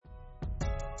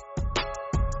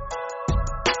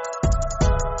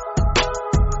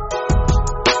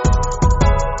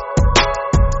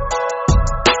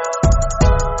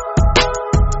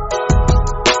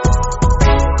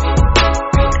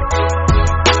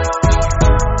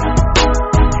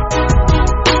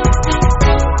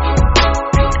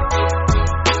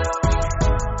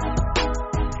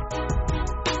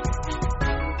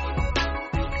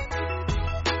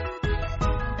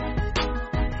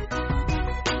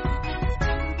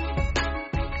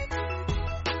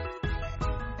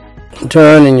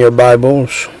Turn in your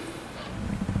Bibles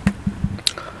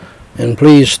and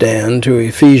please stand to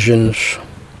Ephesians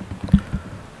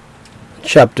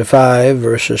chapter 5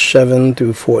 verses 7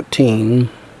 through 14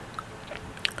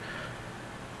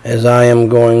 as I am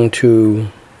going to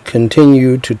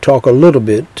continue to talk a little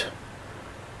bit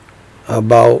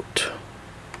about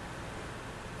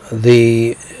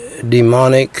the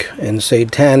demonic and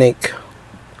satanic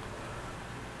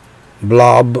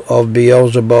blob of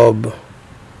Beelzebub,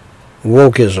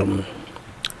 wokeism.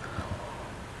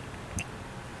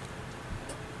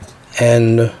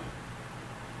 And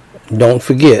don't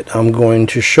forget, I'm going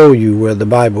to show you where the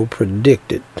Bible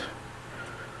predicted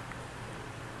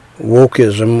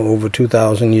wokeism over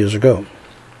 2,000 years ago.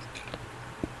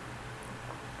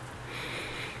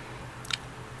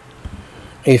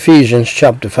 Ephesians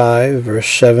chapter 5 verse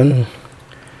 7.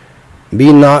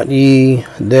 Be not ye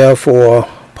therefore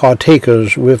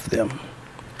partakers with them,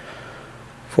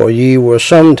 for ye were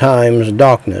sometimes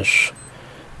darkness,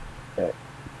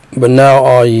 but now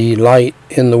are ye light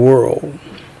in the world.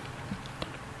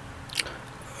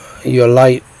 Your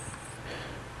light,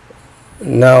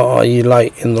 now are ye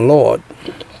light in the Lord.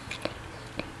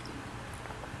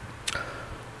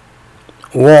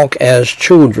 Walk as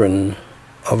children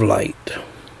of light.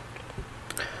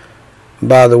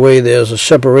 By the way, there's a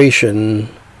separation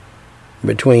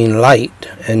between light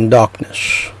and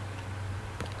darkness.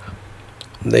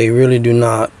 They really do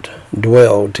not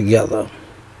dwell together.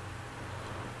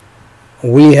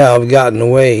 We have gotten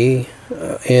away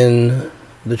in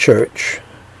the church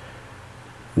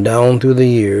down through the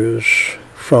years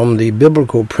from the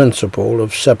biblical principle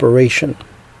of separation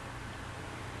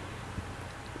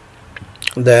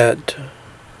that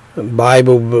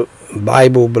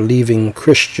Bible-believing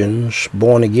Christians,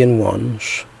 born-again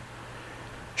ones,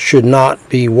 should not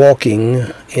be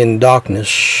walking in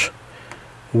darkness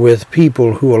with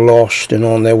people who are lost and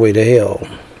on their way to hell.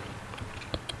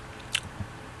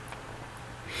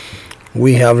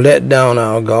 We have let down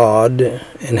our God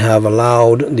and have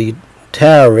allowed the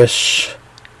terrorists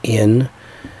in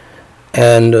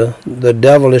and the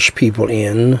devilish people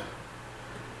in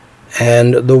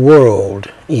and the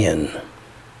world in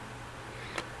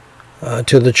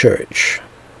to the church,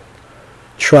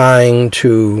 trying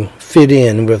to fit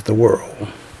in with the world,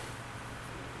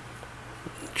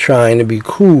 trying to be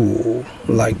cool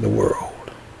like the world.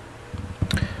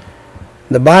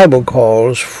 The Bible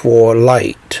calls for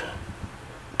light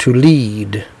to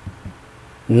lead,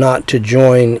 not to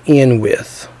join in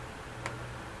with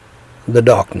the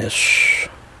darkness,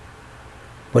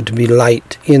 but to be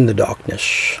light in the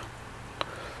darkness.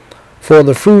 For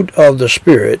the fruit of the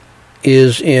Spirit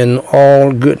is in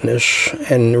all goodness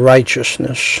and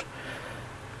righteousness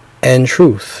and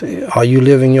truth. Are you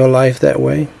living your life that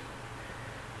way?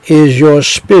 Is your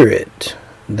spirit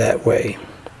that way?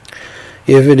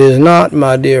 If it is not,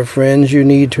 my dear friends, you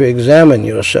need to examine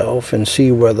yourself and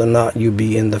see whether or not you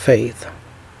be in the faith.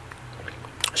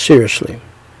 Seriously.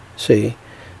 See,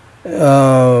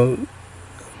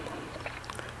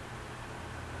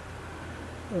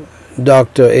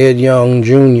 Dr. Ed Young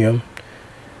Jr.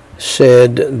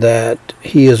 said that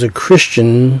he is a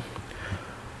Christian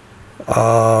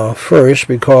first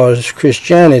because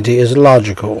Christianity is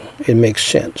logical. It makes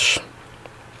sense.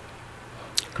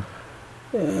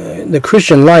 The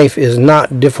Christian life is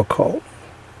not difficult.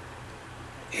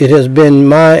 It has been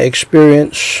my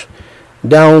experience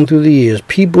down through the years.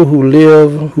 People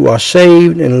who are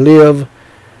saved and live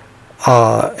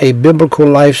a biblical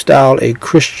lifestyle, a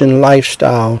Christian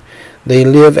lifestyle, they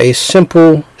live a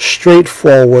simple,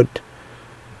 straightforward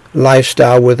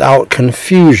lifestyle without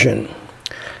confusion.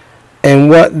 And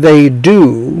what they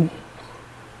do,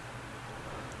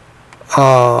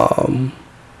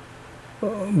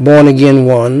 born-again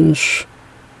ones,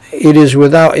 it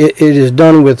is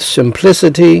done with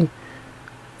simplicity,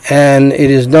 and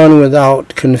it is done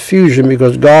without confusion,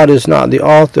 because God is not the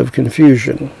author of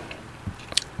confusion.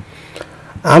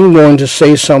 I'm going to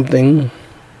say something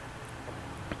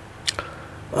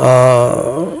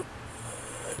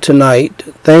tonight,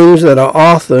 things that are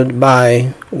authored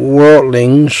by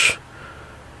worldlings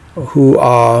who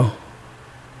are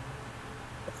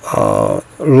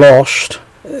lost.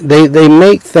 They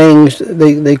make things,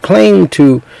 they claim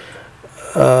to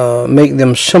make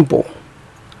them simple.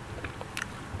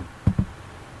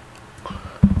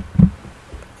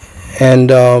 And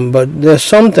but there's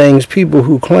some things, people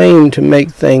who claim to make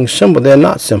things simple, they're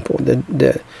not simple.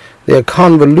 They're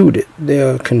convoluted.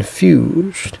 They're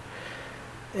confused.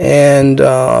 And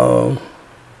I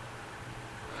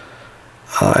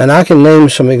can name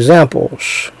some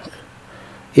examples.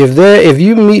 If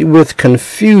you meet with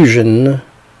confusion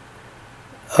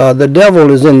the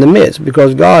devil is in the midst,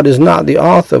 because God is not the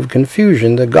author of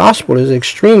confusion. The gospel is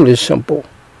extremely simple.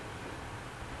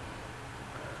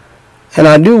 And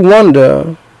I do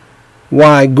wonder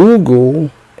why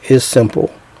Google is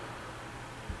simple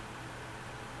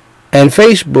and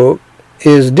Facebook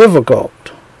is difficult.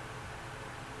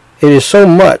 It is so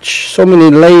much, so many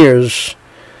layers,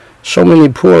 so many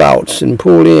pull-outs and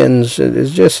pull-ins.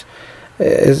 It's just,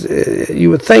 you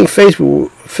would think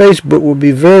Facebook would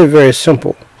be very, very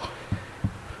simple.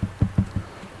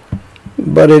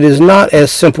 But it is not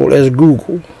as simple as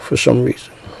Google for some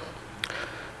reason.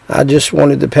 I just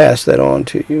wanted to pass that on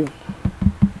to you.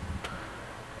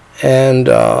 And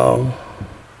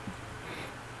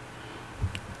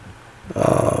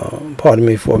pardon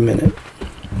me for a minute.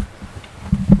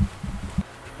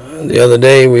 The other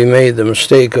day we made the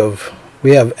mistake of,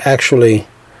 we have actually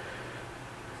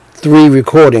 3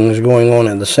 recordings going on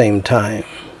at the same time.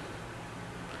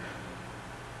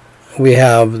 We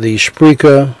have the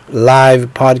Spreaker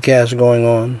live podcast going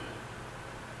on.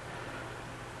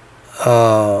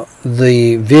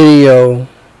 The video,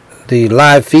 the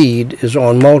live feed is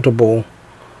on multiple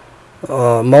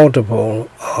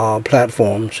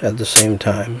platforms at the same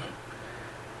time.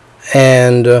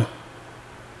 And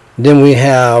then we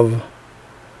have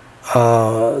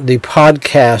the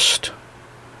podcast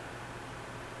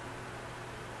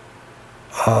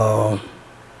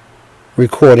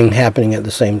recording happening at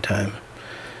the same time.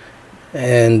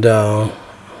 And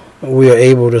we are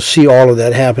able to see all of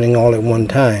that happening all at one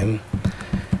time.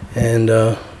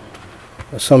 And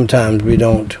sometimes we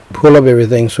don't pull up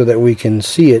everything so that we can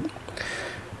see it.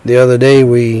 The other day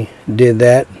we did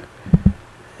that,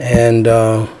 and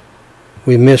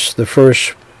we missed the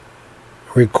first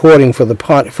recording for the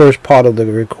first part of the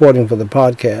recording for the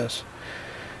podcast.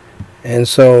 And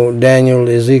so Daniel,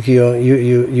 Ezekiel,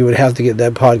 you would have to get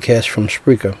that podcast from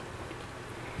Spreaker,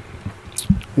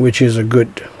 which is a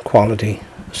good quality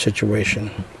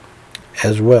situation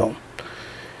as well.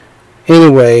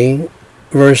 Anyway,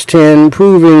 verse 10,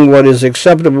 proving what is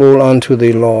acceptable unto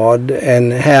the Lord,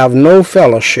 and have no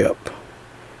fellowship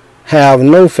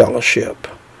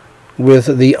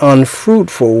with the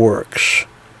unfruitful works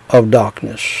of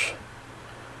darkness.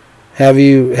 Have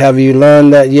you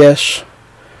learned that? Yes.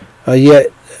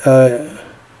 Yet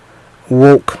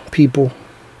woke people.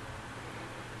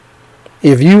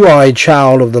 If you are a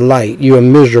child of the light, you are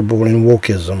miserable in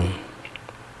wokeism,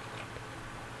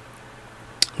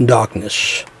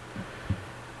 darkness,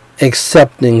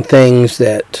 accepting things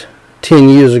that 10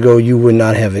 years ago you would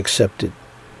not have accepted.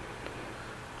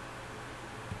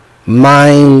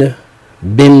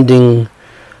 Mind-bending,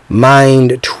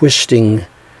 mind-twisting,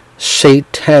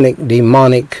 satanic,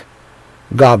 demonic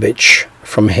garbage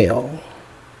from hell.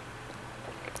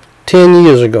 10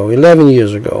 years ago, 11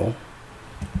 years ago,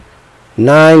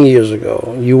 9 years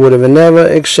ago, you would have never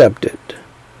accepted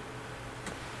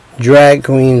drag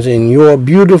queens in your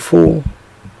beautiful,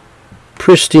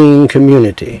 pristine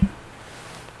community,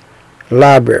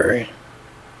 library,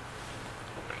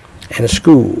 and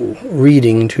school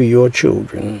reading to your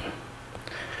children.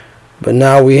 But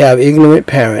now we have ignorant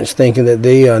parents thinking that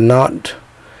they are not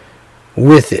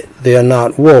with it. They are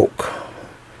not woke.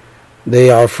 They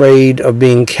are afraid of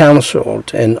being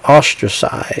counseled and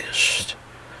ostracized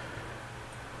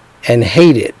and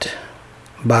hated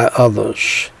by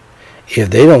others if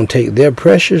they don't take their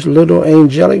precious little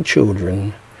angelic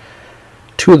children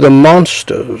to the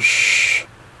monsters,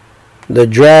 the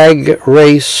drag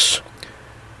race,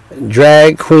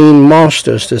 drag queen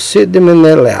monsters, to sit them in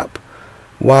their lap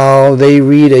while they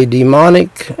read a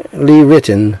demonically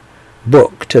written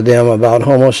book to them about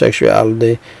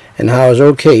homosexuality and how it's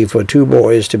okay for 2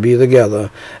 boys to be together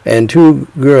and 2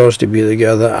 girls to be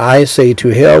together. I say to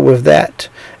hell with that,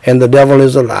 and the devil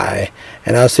is a lie.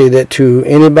 And I say that to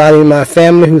anybody in my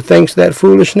family who thinks that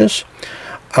foolishness,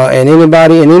 and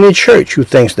anybody in any church who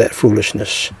thinks that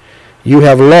foolishness. You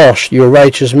have lost your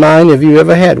righteous mind if you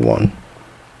ever had one.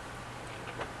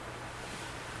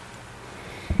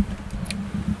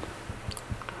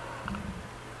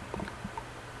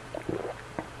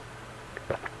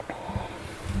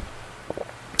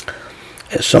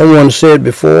 As someone said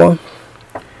before,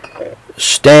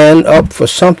 stand up for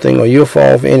something or you'll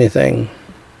fall for anything.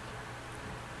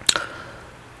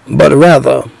 But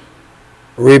rather,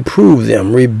 reprove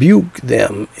them, rebuke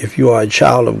them if you are a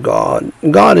child of God.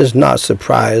 God is not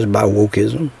surprised by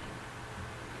wokeism.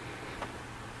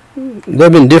 There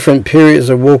have been different periods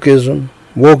of wokeism.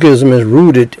 Wokeism is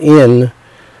rooted in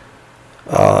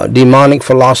demonic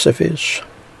philosophies.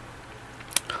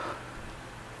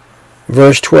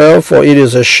 Verse 12, for it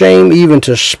is a shame even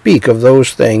to speak of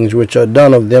those things which are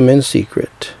done of them in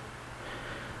secret.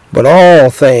 But all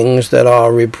things that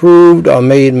are reproved are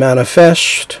made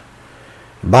manifest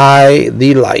by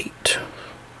the light.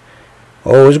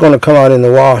 Oh, it's going to come out in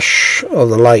the wash of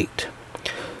the light.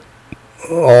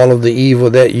 All of the evil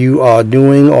that you are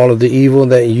doing, all of the evil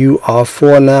that you are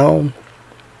for now.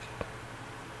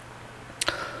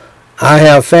 I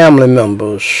have family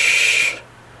members,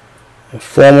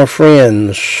 former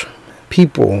friends,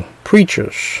 people,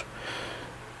 preachers.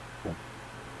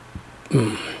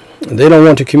 They don't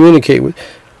want to communicate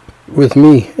with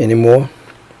me anymore.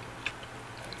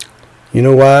 You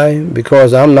know why?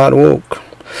 Because I'm not woke.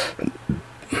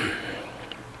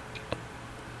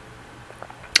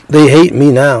 They hate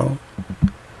me now.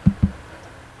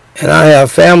 And I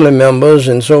have family members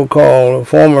and so-called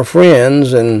former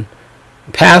friends and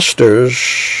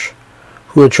pastors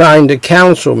who are trying to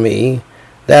counsel me.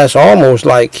 That's almost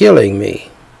like killing me.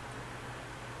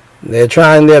 They're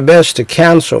trying their best to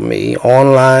cancel me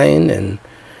online and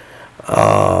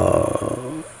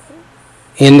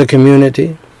in the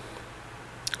community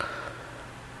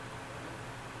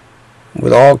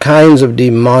with all kinds of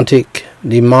demonic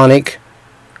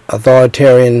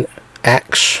authoritarian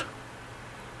acts.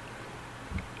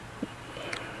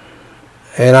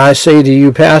 And I say to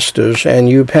you pastors and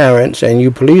you parents and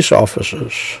you police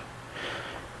officers,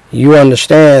 you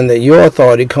understand that your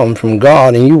authority comes from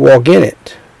God and you walk in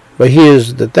it. But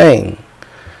here's the thing.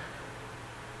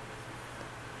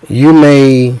 You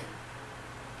may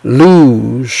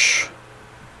lose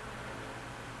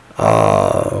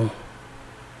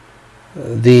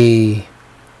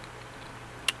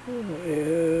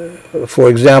for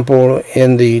example,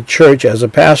 in the church as a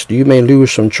pastor, you may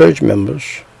lose some church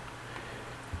members.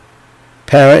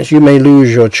 Parents, you may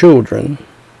lose your children.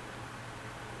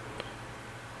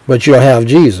 But you'll have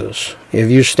Jesus if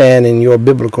you stand in your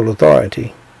biblical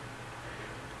authority.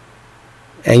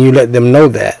 And you let them know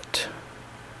that.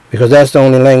 Because that's the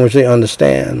only language they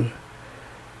understand.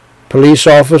 Police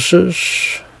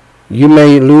officers, you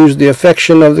may lose the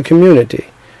affection of the community.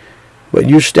 But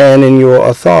you stand in your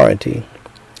authority.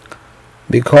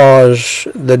 Because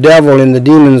the devil and the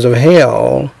demons of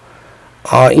hell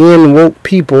are in woke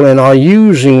people and are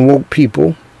using woke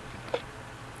people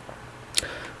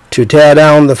to tear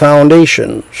down the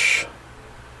foundations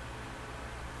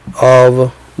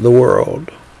of the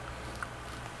world,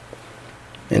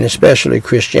 and especially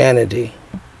Christianity.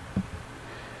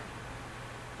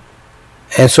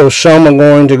 And so some are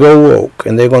going to go woke,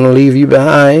 and they're going to leave you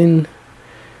behind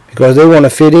because they want to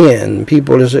fit in.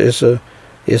 People, it's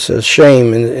a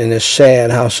shame and it's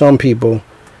sad how some people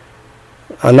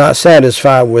are not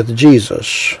satisfied with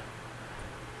Jesus.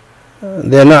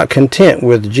 They're not content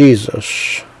with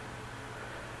Jesus.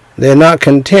 They're not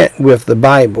content with the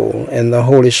Bible and the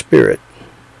Holy Spirit,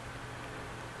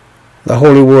 the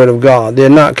Holy Word of God. They're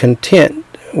not content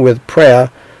with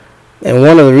prayer. And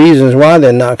one of the reasons why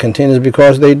they're not content is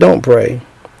because they don't pray.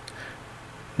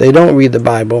 They don't read the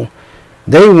Bible.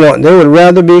 They would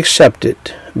rather be accepted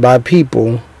by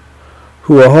people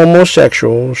who are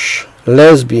homosexuals,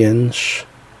 lesbians,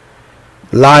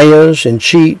 liars and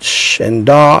cheats and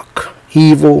dark,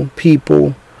 evil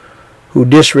people who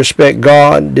disrespect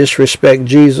God, disrespect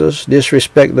Jesus,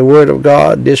 disrespect the Word of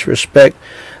God, disrespect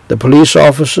the police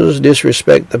officers,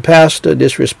 disrespect the pastor,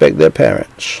 disrespect their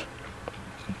parents.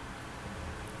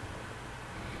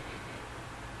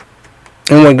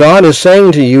 And what God is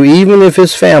saying to you, even if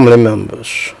it's family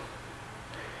members,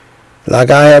 like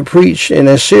I have preached in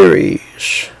a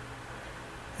series,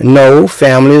 no,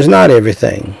 family is not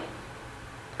everything.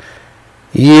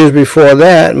 Years before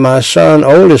that, my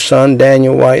oldest son,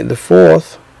 Daniel White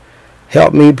IV,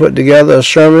 helped me put together a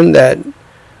sermon that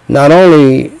not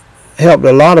only helped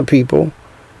a lot of people,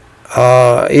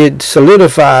 it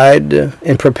solidified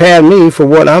and prepared me for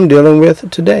what I'm dealing with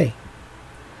today.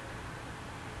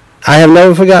 I have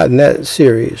never forgotten that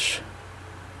series.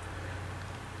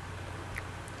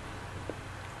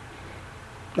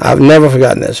 I've never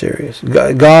forgotten that series.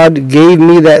 God gave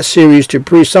me that series to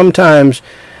preach. Sometimes,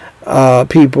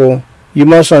 people, you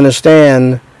must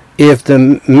understand, if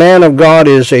the man of God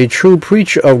is a true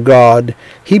preacher of God,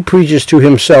 he preaches to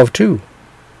himself too.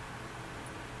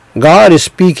 God is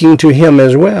speaking to him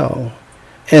as well.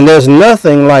 And there's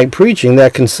nothing like preaching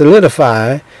that can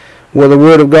solidify what the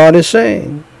Word of God is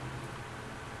saying.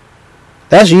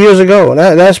 That's years ago.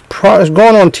 It's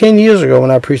going on 10 years ago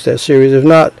when I preached that series, if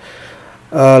not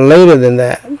later than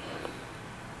that.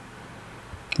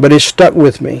 But it stuck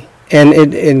with me.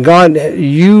 And God has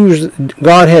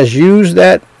used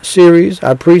that series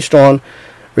I preached on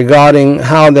regarding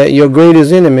how that your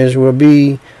greatest enemies will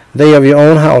be they of your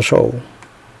own household.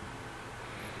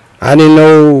 I didn't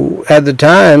know at the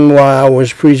time why I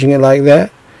was preaching it like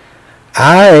that.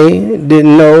 I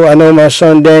didn't know. I know my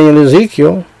son Daniel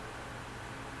Ezekiel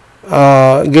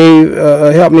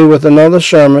helped me with another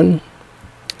sermon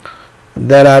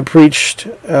that I preached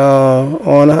it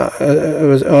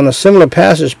was on a similar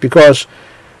passage, because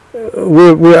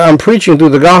I'm preaching through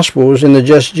the Gospels in the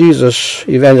Just Jesus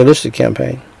evangelistic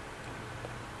campaign.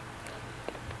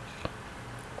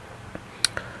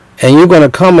 And you're going to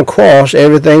come across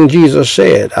everything Jesus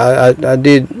said. I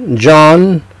did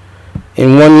John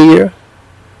in 1 year,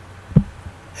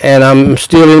 and I'm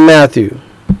still in Matthew.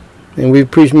 And we've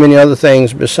preached many other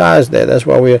things besides that. That's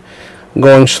why we're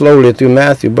going slowly through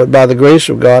Matthew. But by the grace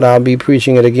of God, I'll be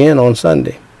preaching it again on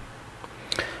Sunday,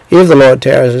 if the Lord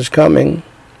tarries is coming,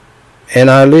 and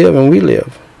I live and we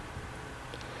live.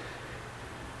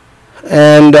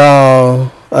 And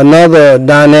another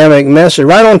dynamic message,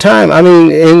 right on time. I mean,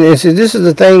 this is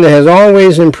the thing that has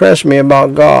always impressed me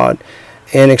about God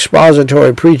in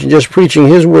expository preaching, just preaching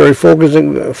His Word,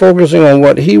 focusing on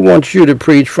what He wants you to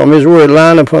preach from His Word,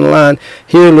 line upon line,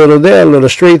 here a little, there a little,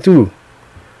 straight through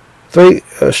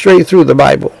the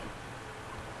Bible.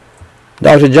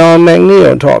 Dr. John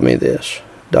McNeil taught me this.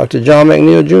 Dr. John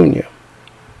McNeil Jr.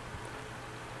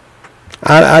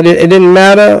 It didn't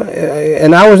matter,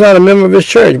 and I was not a member of his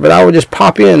church, but I would just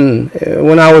pop in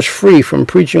when I was free from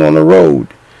preaching on the road.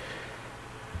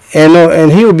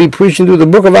 And he would be preaching through the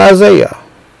book of Isaiah.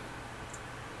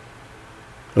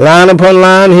 Line upon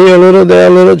line, here a little, there a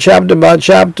little, chapter by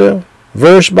chapter,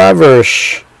 verse by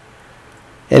verse.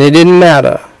 And it didn't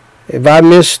matter. If I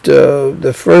missed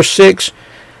the first 6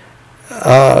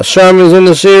 sermons in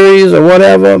the series or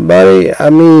whatever, buddy, I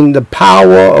mean, the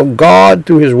power of God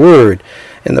through His Word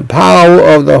and the power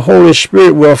of the Holy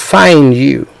Spirit will find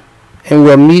you and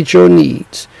will meet your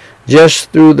needs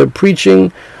just through the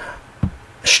preaching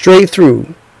straight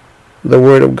through the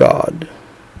Word of God.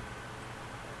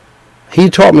 He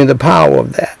taught me the power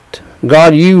of that.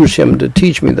 God used him to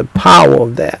teach me the power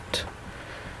of that.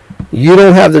 You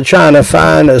don't have to try to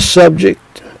find a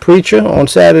subject preacher on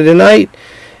Saturday night.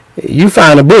 You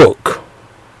find a book.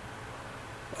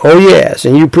 Oh yes,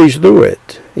 and you preach through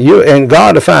it. And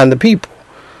God will find the people.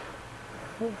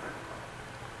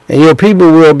 And your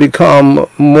people will become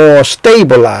more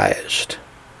stabilized.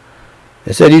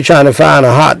 Instead of you trying to find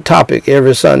a hot topic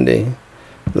every Sunday,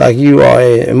 like you are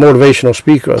a motivational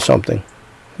speaker or something.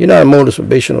 You're not a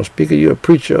motivational speaker. You're a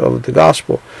preacher of the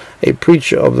gospel, a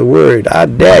preacher of the Word. I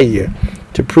dare you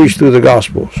to preach through the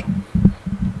Gospels.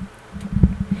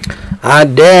 I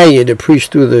dare you to preach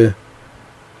through the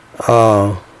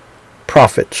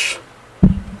prophets.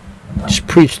 Just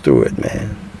preach through it,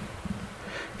 man.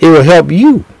 It will help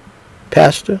you,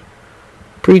 pastor,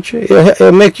 preacher.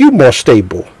 It'll make you more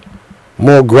stable,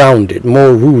 more grounded,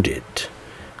 more rooted.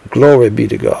 Glory be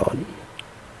to God.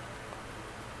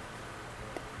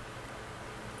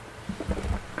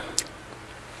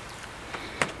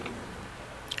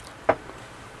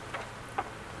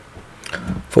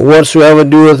 For whatsoever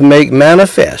doeth make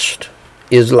manifest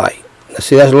is light. Now,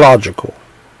 see, that's logical.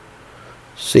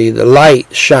 See, the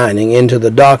light shining into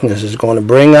the darkness is going to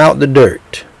bring out the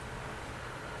dirt.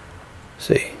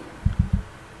 See.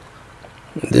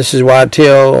 This is why I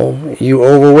tell you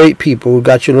overweight people who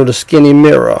got your little skinny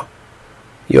mirror,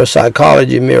 your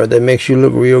psychology mirror that makes you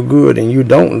look real good and you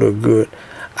don't look good.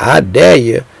 I dare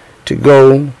you to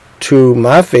go to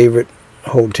my favorite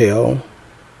hotel.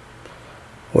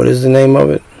 What is the name of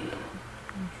it?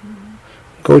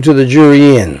 Go to the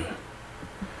Jury Inn.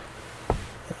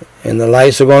 And the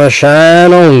lights are going to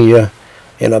shine on you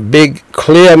in a big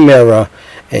clear mirror,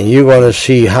 and you're going to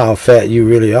see how fat you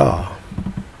really are.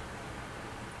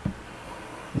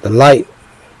 The light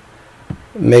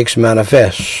makes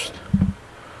manifest.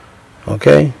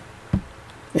 Okay?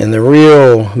 And the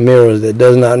real mirror that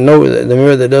does not know, the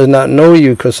mirror that does not know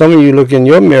you, because some of you look in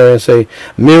your mirror and say,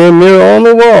 mirror, mirror on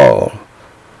the wall,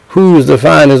 who's the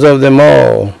finest of them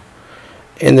all?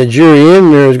 And the Jury Inn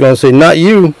mirror is going to say, not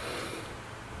you.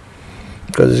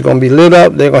 Because it's going to be lit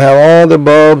up. They're going to have all the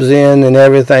bulbs in and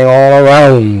everything all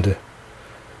around.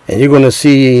 And you're going to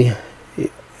see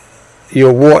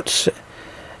your warts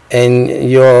and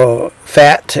your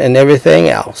fat and everything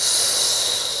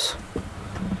else.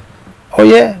 Oh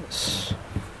yes.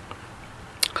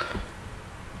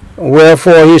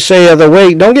 Wherefore he saith,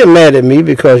 awake. Don't get mad at me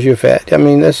because you're fat.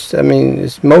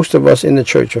 It's most of us in the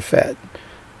church are fat,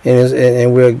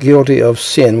 and we're guilty of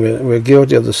sin. We're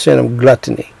guilty of the sin of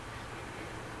gluttony.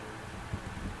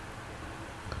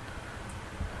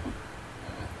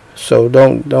 So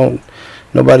don't.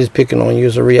 Nobody's picking on you.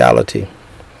 It's a reality.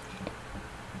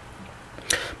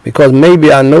 Because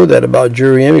maybe I know that about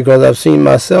Jurian because I've seen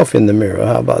myself in the mirror.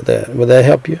 How about that? Will that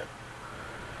help you?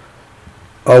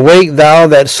 Awake thou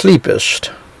that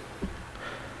sleepest,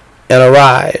 and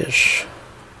arise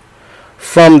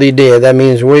from the dead. That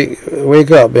means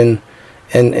wake up and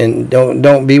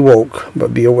don't be woke,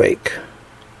 but be awake.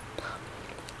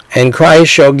 And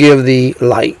Christ shall give thee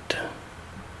light.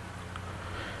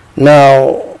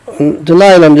 Now,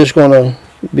 tonight I'm just going to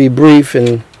be brief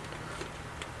and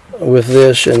with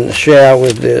this and share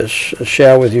with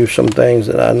you some things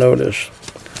that I noticed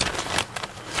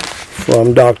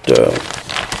from Dr.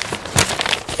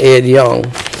 Ed Young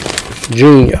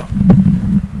Jr.,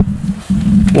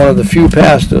 one of the few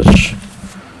pastors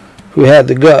who had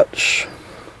the guts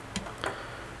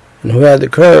and who had the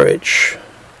courage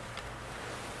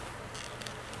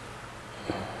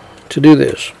to do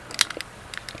this.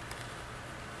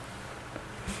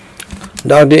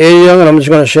 Dr. Ed Young, and I'm just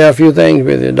going to share a few things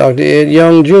with you. Dr. Ed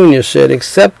Young Jr. said,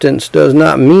 acceptance does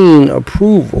not mean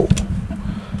approval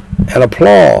and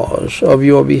applause of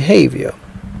your behavior.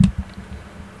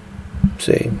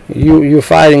 See, you're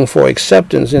fighting for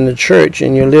acceptance in the church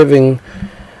and you're living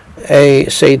a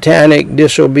satanic,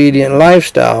 disobedient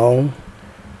lifestyle.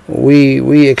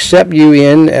 We accept you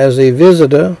in as a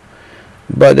visitor,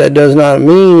 but that does not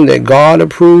mean that God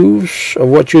approves of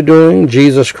what you're doing.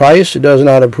 Jesus Christ does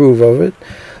not approve of it.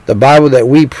 The Bible that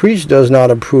we preach does not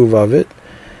approve of it.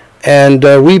 And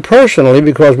we personally,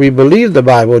 because we believe the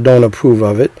Bible, don't approve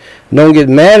of it. Don't get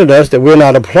mad at us that we're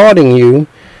not applauding you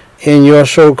in your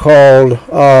so-called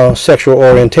sexual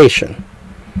orientation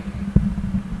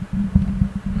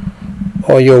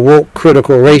or your woke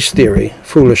critical race theory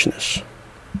foolishness.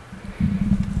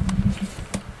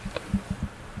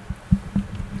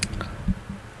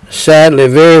 Sadly,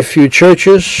 very few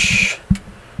churches,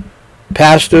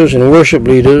 pastors, and worship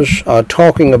leaders are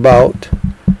talking about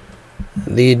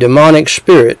the demonic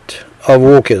spirit of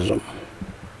wokeism.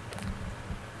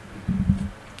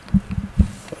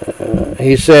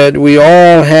 He said, we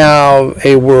all have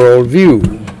a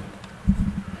worldview.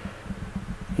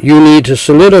 You need to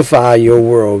solidify your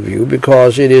worldview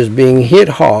because it is being hit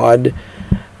hard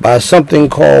by something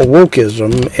called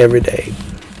wokeism every day.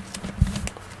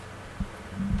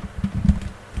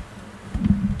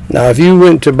 Now, if you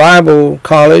went to Bible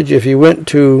college, if you went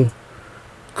to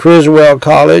Criswell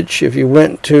College, if you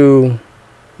went to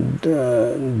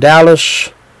Dallas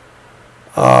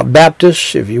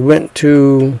Baptist, if you went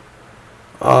to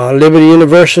Liberty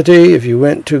University, if you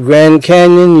went to Grand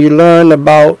Canyon, you learned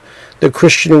about the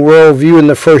Christian worldview in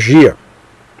the first year.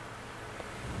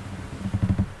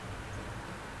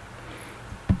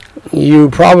 You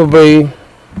probably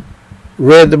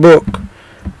read the book,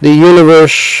 The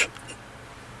Universe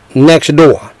Next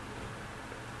Door.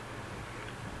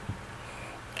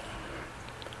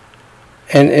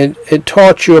 And it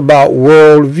taught you about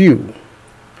worldview.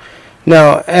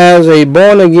 Now, as a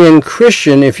born-again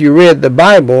Christian, if you read the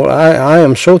Bible, I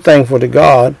am so thankful to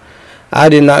God. I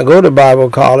did not go to Bible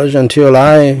college until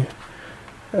I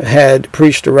had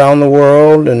preached around the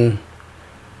world and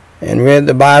read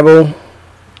the Bible.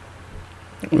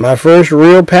 My first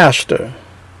real pastor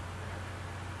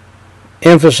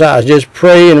emphasized, just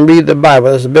pray and read the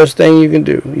Bible. That's the best thing you can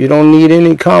do. You don't need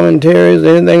any commentaries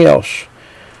or anything else.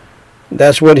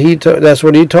 That's what he taught. That's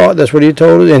what he told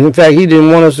us. And in fact, he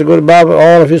didn't want us to go to Bible.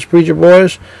 All of his preacher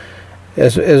boys,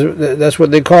 that's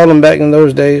what they called them back in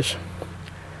those days.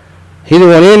 He didn't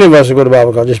want any of us to go to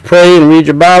Bible college. Just pray and read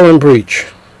your Bible and preach.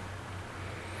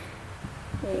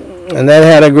 And that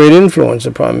had a great influence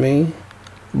upon me.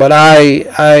 But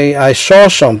I saw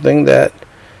something that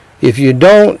if you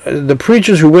don't, the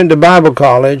preachers who went to Bible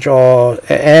college or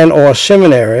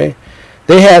seminary,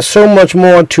 they had so much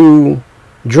more to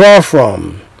draw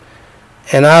from.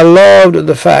 And I loved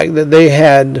the fact that they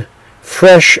had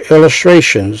fresh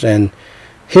illustrations and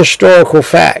historical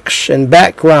facts and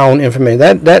background information.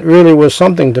 That really was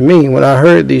something to me when I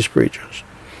heard these preachers.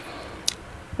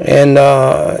 And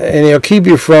it'll keep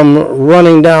you from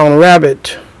running down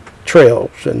rabbit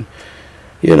trails and,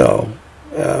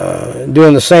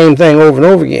 doing the same thing over and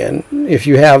over again if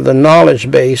you have the knowledge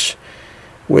base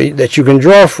that you can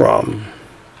draw from.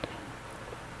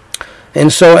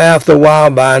 And so after a while,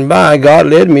 by and by, God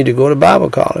led me to go to Bible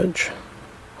college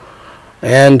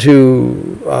and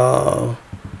to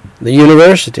the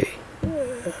university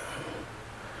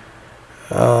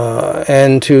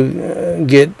and to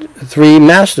get 3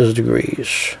 master's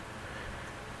degrees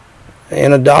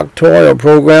and a doctoral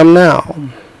program now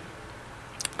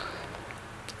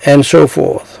and so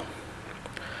forth.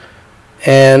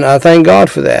 And I thank God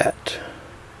for that.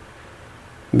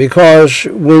 Because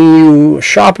when you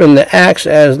sharpen the axe,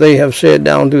 as they have said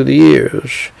down through the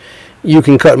years, you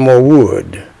can cut more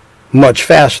wood much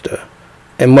faster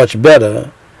and much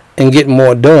better and get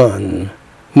more done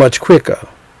much quicker.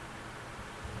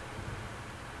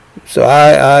 So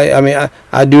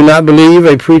I do not believe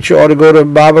a preacher ought to go to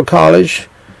Bible college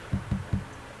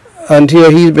until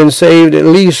he's been saved at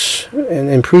least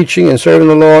in preaching and serving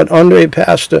the Lord under a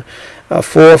pastor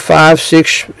 4, 5,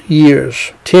 6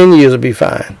 years. 10 years will be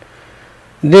fine.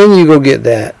 Then you go get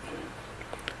that.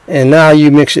 And now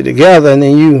you mix it together, and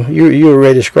then you're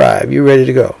ready to scribe. You're ready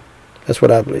to go. That's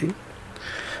what I believe.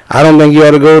 I don't think you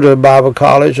ought to go to Bible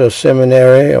college or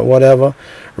seminary or whatever,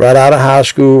 right out of high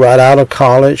school, right out of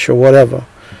college or whatever.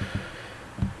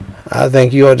 I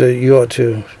think you ought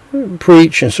to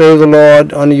preach and serve the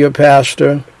Lord under your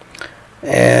pastor,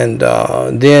 and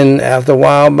then after a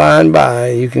while, by and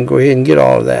by, you can go ahead and get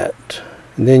all of that.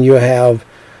 And then you'll have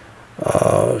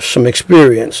some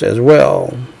experience as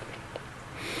well,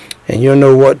 and you'll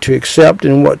know what to accept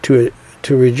and what to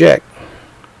reject.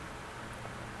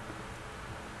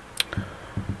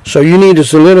 So you need to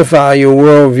solidify your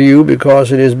worldview,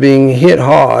 because it is being hit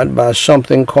hard by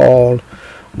something called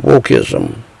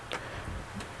wokeism.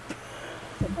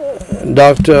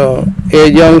 Dr.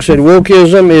 Ed Young said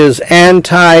wokeism is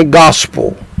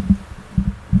anti-gospel.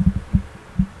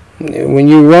 When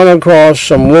you run across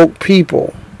some woke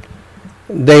people,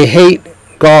 they hate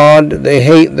God, they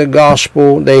hate the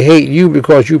gospel, they hate you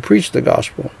because you preach the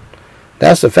gospel.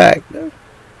 That's a fact.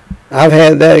 I've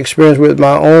had that experience with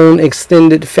my own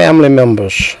extended family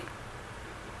members.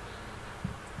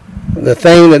 The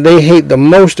thing that they hate the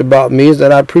most about me is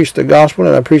that I preach the gospel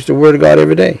and I preach the word of God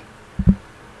every day.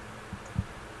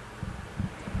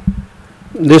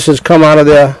 This has come out of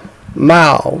their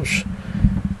mouths,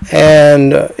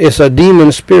 and it's a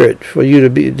demon spirit for you to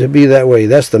be that way.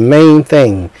 That's the main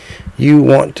thing you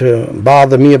want to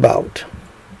bother me about.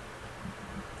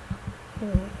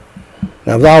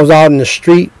 Now, if I was out in the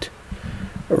street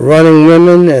running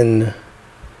women and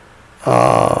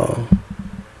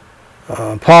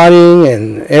partying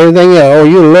and everything else, oh,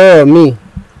 you love me.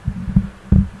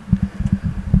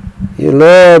 You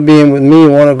love being with me,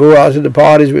 want to go out to the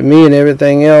parties with me and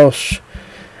everything else.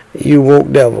 You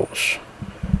woke devils.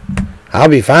 I'll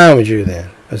be fine with you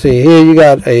then. But see, here you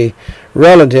got a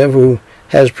relative who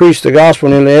has preached the gospel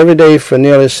nearly every day for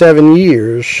nearly 7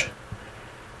 years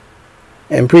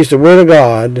and preached the word of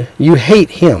God. You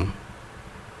hate him.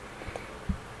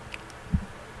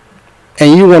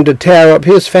 And you want to tear up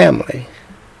his family.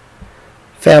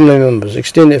 Family members,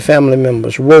 extended family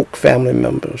members, woke family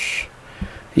members.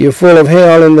 You're full of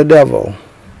hell and the devil.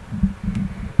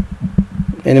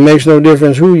 And it makes no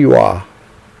difference who you are.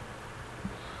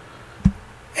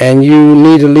 And you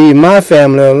need to leave my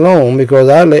family alone, because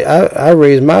I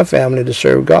raised my family to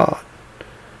serve God,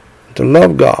 to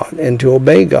love God, and to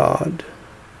obey God.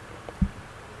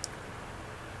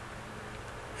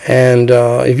 And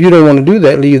if you don't want to do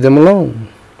that, leave them alone.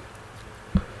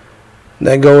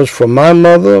 That goes for my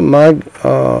mother, my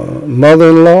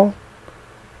mother-in-law,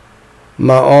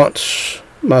 my aunts,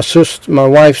 my sister, my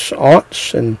wife's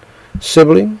aunts and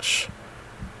siblings,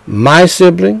 my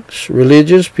siblings,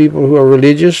 religious, people who are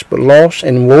religious but lost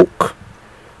and woke.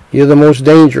 You're the most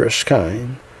dangerous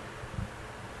kind.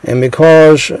 And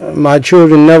because my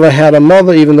children never had a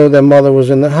mother, even though their mother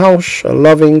was in the house, a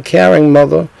loving, caring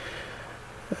mother,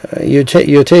 you're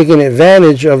taking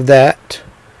advantage of that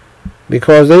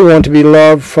because they want to be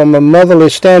loved from a motherly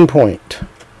standpoint.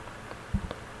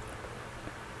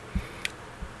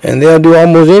 And they'll do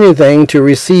almost anything to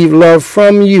receive love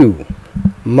from you.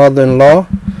 Mother-in-law,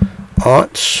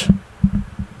 aunts,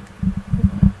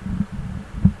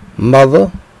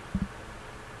 mother,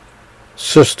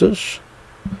 sisters,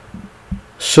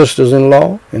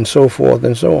 sisters-in-law, and so forth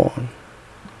and so on.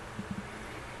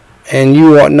 And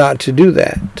you ought not to do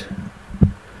that.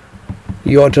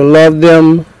 You ought to love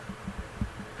them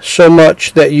so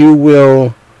much that you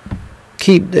will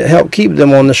help keep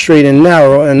them on the straight and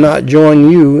narrow and not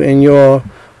join you in your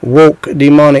woke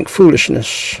demonic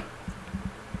foolishness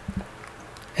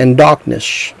and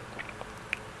darkness.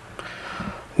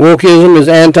 Wokeism is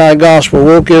anti-gospel.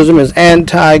 Wokeism is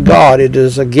anti-God. It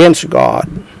is against God.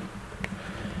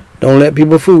 Don't let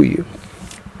people fool you.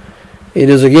 It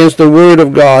is against the word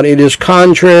of God. It is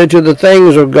contrary to the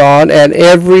things of God at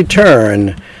every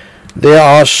turn. There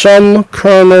are some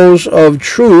kernels of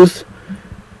truth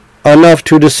enough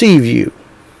to deceive you.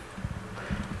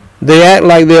 They act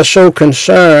like they're so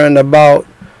concerned about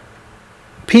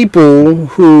people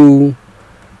who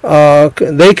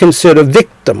they consider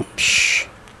victims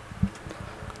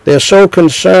They're so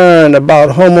concerned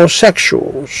about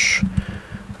homosexuals.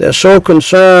 They're so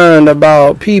concerned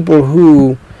about people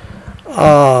who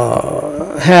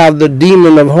have the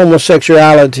demon of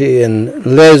homosexuality and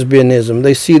lesbianism.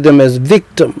 They see them as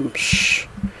victims.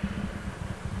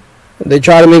 They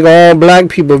try to make all black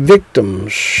people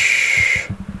victims.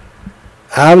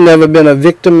 I've never been a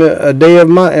victim a day of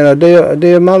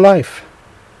my life.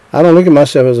 I don't look at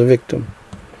myself as a victim.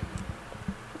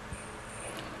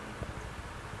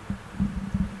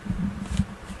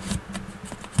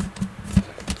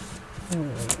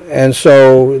 And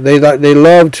so they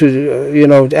love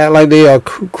to act like they are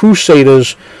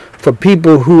crusaders for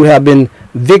people who have been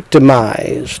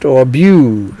victimized or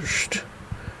abused.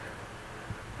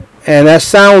 And that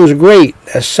sounds great.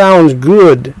 That sounds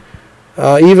good.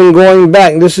 Even going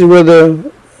back, this is where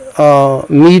the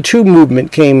Me Too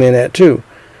movement came in at too.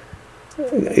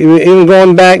 Even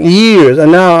going back years,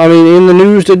 and now in the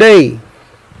news today,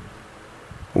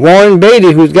 Warren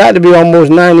Beatty, who's got to be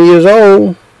almost 90 years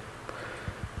old.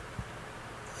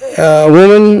 A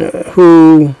woman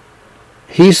who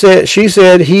she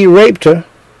said he raped her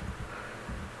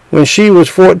when she was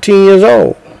 14 years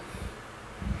old.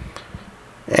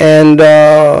 And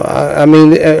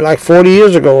like 40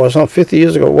 years ago or something, 50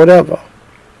 years ago, whatever.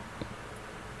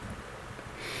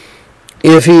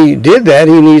 If he did that,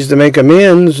 he needs to make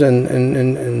amends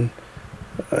and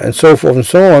so forth and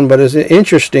so on. But it's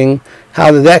interesting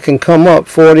how that can come up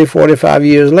 40, 45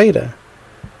 years later.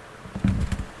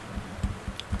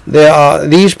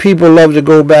 These people love to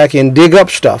go back and dig up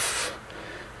stuff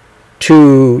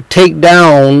to take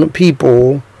down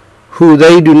people who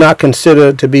they do not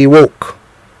consider to be woke,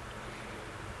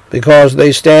 because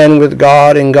they stand with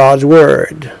God and God's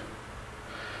word.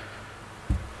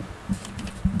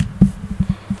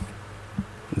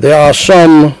 There are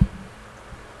some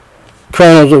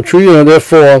kernels of truth,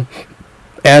 therefore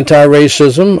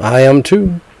anti-racism. I am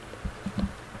too.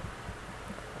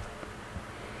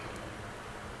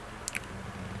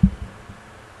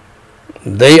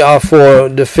 They are for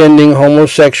defending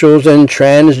homosexuals and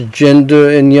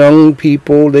transgender and young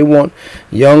people. They want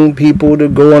young people to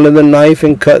go under the knife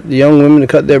and cut the young women to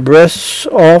cut their breasts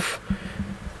off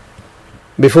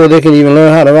before they can even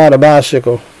learn how to ride a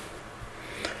bicycle.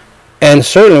 And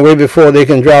certainly way before they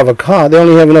can drive a car. They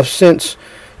only have enough sense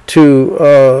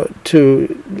to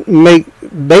make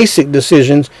basic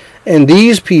decisions. And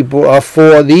these people are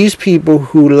for these people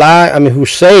who lie. Who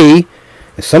say.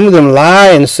 Some of them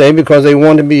lie and say, because they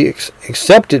want to be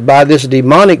accepted by this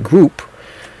demonic group,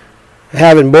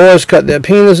 having boys cut their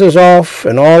penises off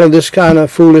and all of this kind of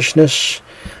foolishness.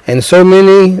 And so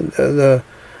many, the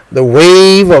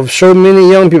wave of so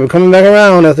many young people coming back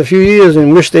around after a few years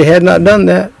and wish they had not done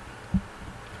that.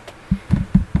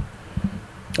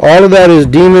 All of that is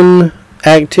demon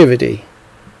activity.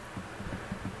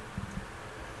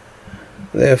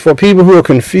 For people who are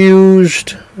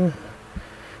confused,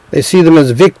 they see them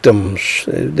as victims.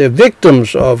 They're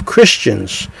victims of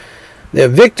Christians. They're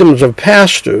victims of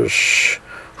pastors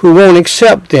who won't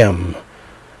accept them.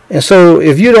 And so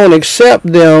if you don't accept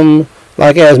them,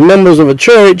 like as members of a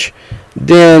church,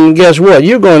 then guess what?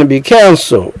 You're going to be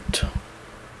canceled.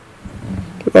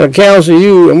 We're going to cancel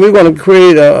you, and we're going to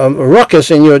create a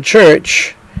ruckus in your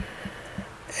church.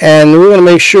 And we're going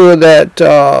to make sure that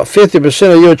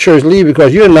 50% of your church leave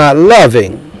because you're not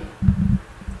loving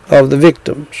of the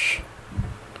victims.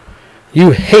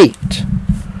 You hate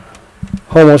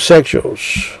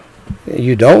homosexuals.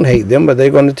 You don't hate them, but they're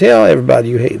going to tell everybody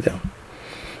you hate them.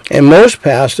 And most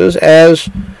pastors, as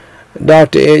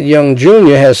Dr. Ed Young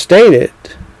Jr. has stated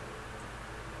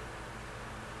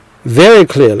very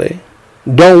clearly,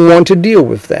 don't want to deal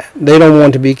with that. They don't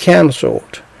want to be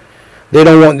canceled. They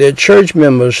don't want their church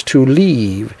members to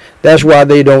leave. That's why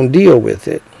they don't deal with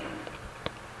it.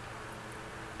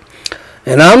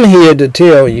 And I'm here to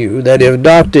tell you that if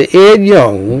Dr. Ed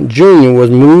Young Jr. was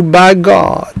moved by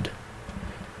God,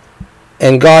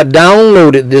 and God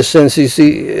downloaded this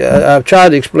NCC, I've tried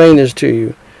to explain this to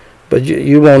you, but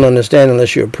you won't understand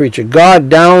unless you're a preacher. God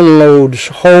downloads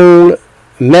whole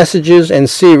messages and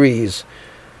series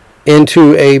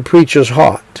into a preacher's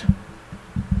heart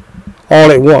all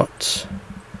at once.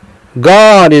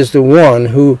 God is the one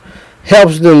who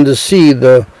helps them to see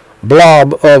the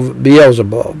blob of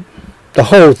Beelzebub. The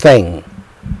whole thing.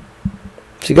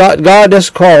 See, God, that's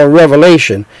called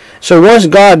revelation. So once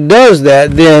God does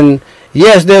that, then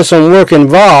yes, there's some work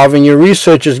involved, and your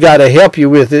researcher's got to help you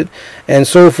with it, and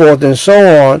so forth and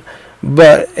so on.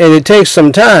 And it takes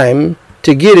some time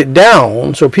to get it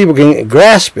down so people can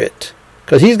grasp it,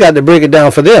 because he's got to break it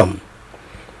down for them.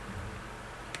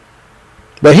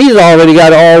 But he's already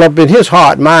got it all up in his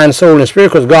heart, mind, soul, and spirit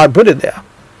because God put it there.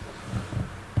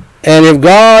 And if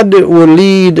God would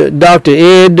lead Dr.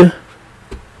 Ed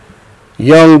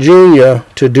Young Jr.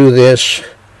 to do this,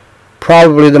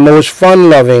 probably the most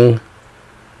fun-loving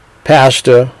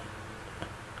pastor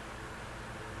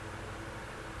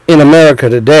in America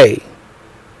today,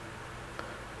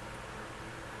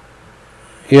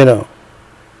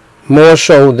 more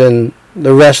so than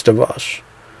the rest of us,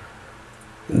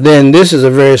 then this is a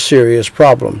very serious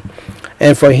problem.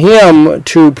 And for him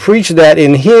to preach that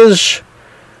in his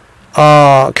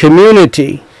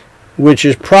community, which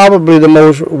is probably the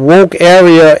most woke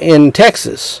area in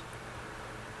Texas,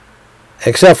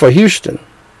 except for Houston.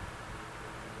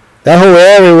 That whole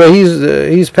area where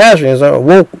he's pastoring is a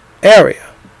woke area.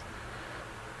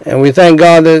 And we thank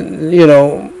God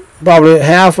that, probably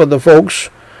half of the folks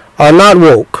are not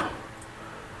woke.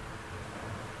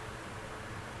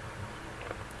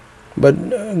 But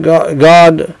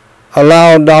God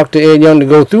allowed Dr. Ed Young to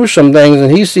go through some things,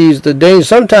 and he sees the danger.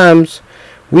 Sometimes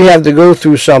we have to go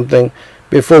through something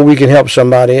before we can help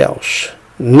somebody else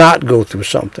not go through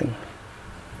something.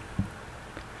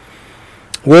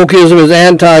 Wokeism is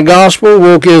anti-gospel.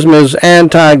 Wokeism is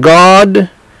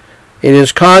anti-God. It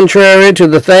is contrary to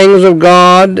the things of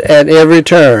God at every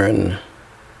turn.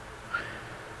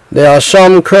 There are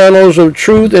some kernels of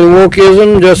truth in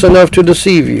wokeism, just enough to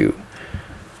deceive you.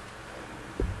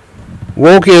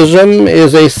 Wokeism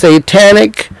is a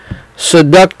satanic,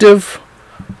 seductive,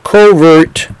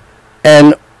 covert,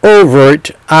 and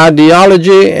overt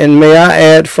ideology, and may I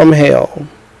add, from hell.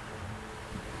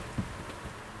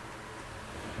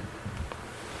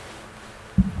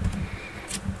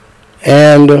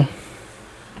 And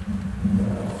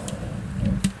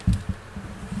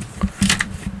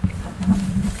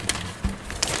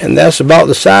that's about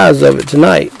the size of it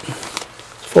tonight,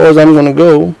 as far as I'm going to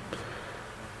go,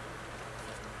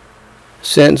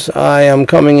 since I am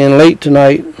coming in late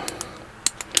tonight.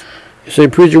 You say,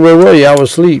 preacher, where were you? I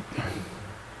was asleep.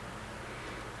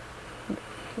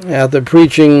 After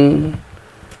preaching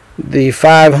the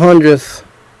 500th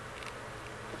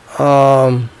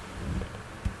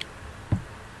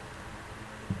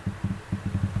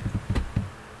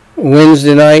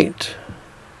Wednesday night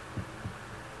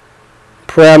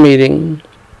prayer meeting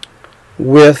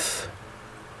with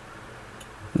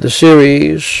the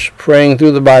series Praying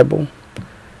Through the Bible,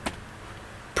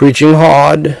 preaching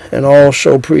hard, and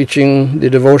also preaching the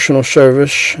devotional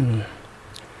service, and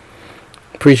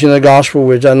preaching the gospel,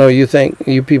 which I know you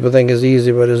people think is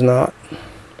easy, but it's not.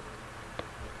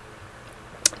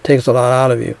 It takes a lot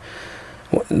out of you.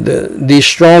 The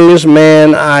strongest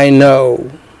man I know,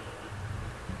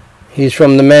 he's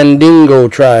from the Mandingo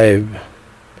tribe.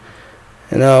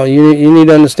 And now you need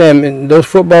to understand, those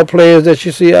football players that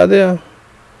you see out there,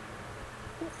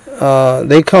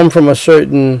 they come from a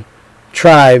certain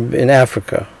tribe in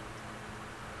Africa.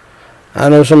 I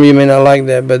know some of you may not like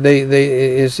that, but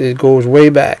it goes way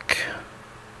back.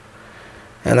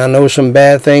 And I know some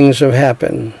bad things have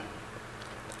happened.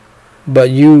 But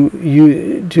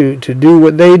to do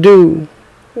what they do,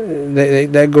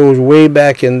 that goes way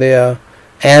back in their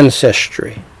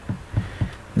ancestry.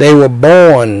 They were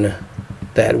born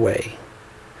that way.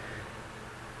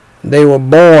 They were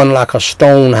born like a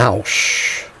stone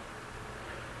house.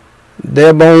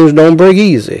 Their bones don't break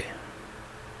easy.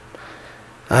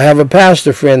 I have a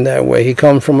pastor friend that way. He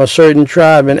comes from a certain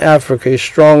tribe in Africa. He's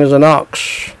strong as an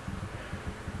ox.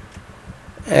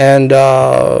 And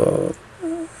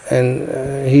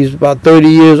he's about 30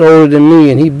 years older than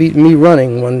me, and he beat me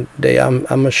running one day.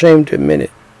 I'm ashamed to admit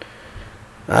it.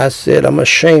 I said, I'm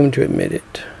ashamed to admit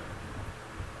it.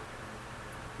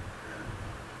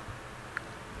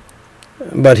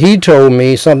 But he told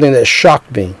me something that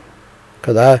shocked me,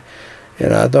 because I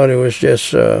thought it was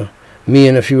just me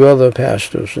and a few other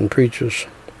pastors and preachers.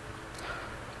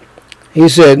 He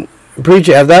said,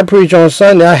 preacher, after I preach on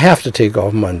Sunday, I have to take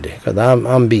off Monday, because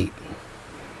I'm beat.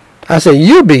 I said,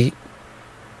 you beat?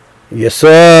 Yes,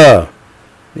 sir.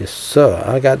 Yes, sir.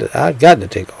 I got to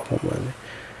take off on Monday.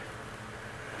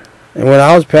 And when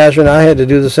I was pastoring, I had to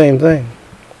do the same thing.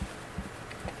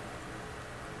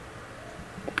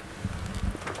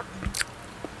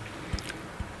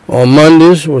 On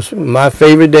Mondays was my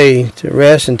favorite day to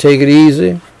rest and take it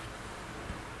easy,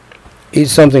 eat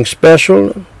something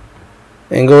special,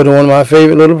 and go to one of my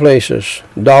favorite little places,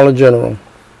 Dollar General.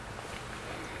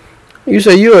 You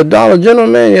say, you're a Dollar General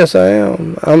man? Yes, I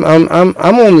am. I'm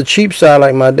on the cheap side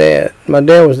like my dad. My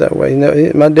dad was that way.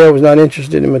 My dad was not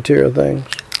interested in material things.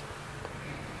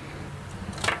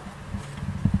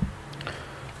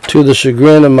 To the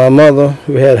chagrin of my mother,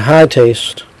 who had high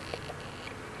taste.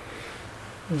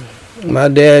 My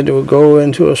dad would go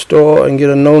into a store and get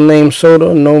a no-name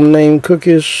soda, no-name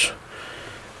cookies,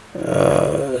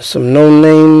 some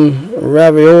no-name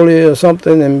ravioli or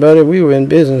something, and buddy, we were in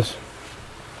business.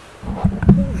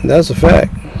 That's a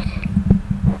fact.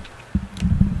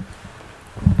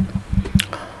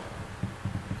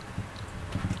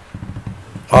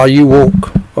 Are you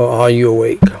woke or are you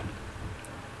awake?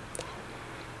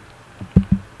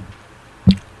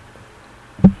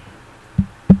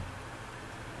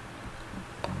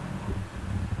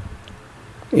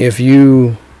 If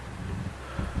you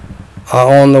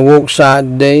are on the woke side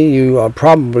today, you are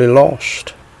probably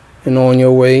lost and on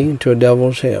your way to a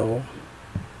devil's hell,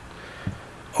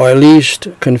 or at least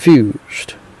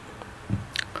confused.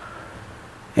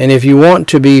 And if you want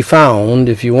to be found,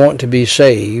 if you want to be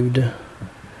saved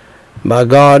by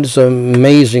God's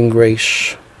amazing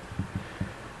grace,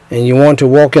 and you want to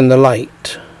walk in the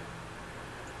light,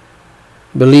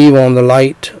 believe on the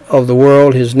light of the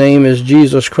world. His name is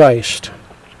Jesus Christ.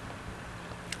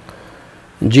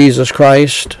 Jesus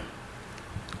Christ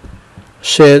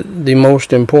said the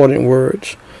most important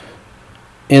words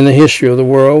in the history of the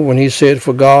world when he said,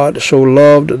 "For God so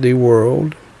loved the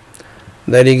world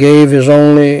that he gave his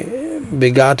only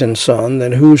begotten Son,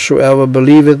 that whosoever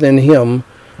believeth in him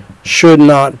should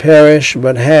not perish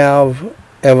but have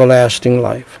everlasting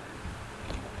life."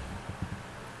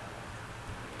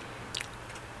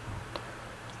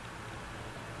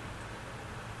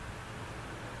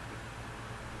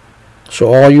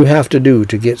 So all you have to do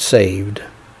to get saved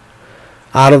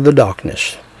out of the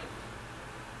darkness,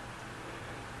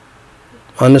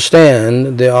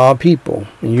 understand there are people,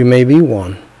 and you may be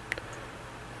one,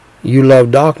 you love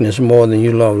darkness more than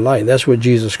you love light. That's what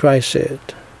Jesus Christ said.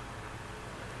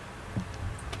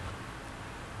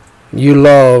 You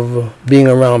love being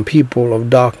around people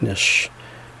of darkness,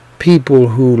 people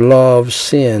who love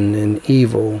sin and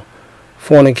evil,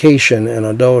 fornication and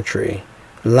adultery,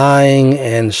 lying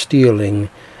and stealing,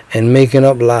 and making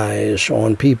up lies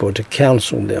on people to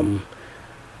counsel them,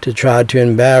 to try to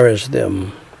embarrass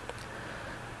them,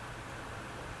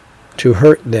 to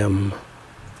hurt them.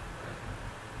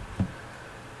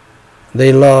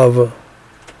 They love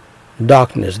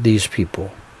darkness, these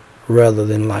people, rather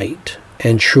than light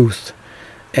and truth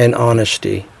and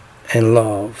honesty and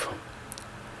love.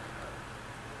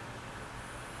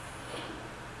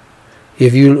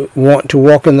 If you want to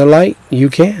walk in the light, you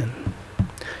can.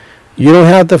 You don't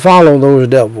have to follow those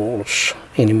devils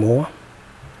anymore.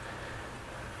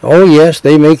 Oh yes,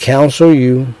 they may counsel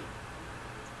you.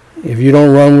 If you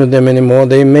don't run with them anymore,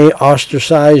 they may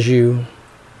ostracize you.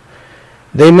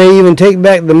 They may even take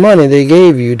back the money they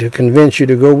gave you to convince you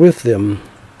to go with them,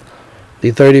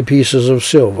 the 30 pieces of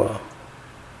silver.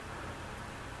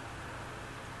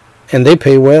 And they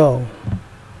pay well.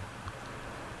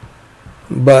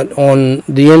 But on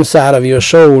the inside of your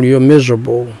soul, you're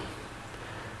miserable.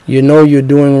 You know you're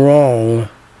doing wrong.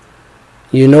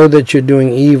 You know that you're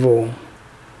doing evil.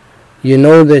 You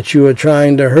know that you are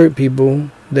trying to hurt people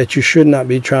that you should not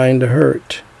be trying to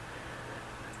hurt.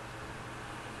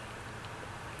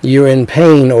 You're in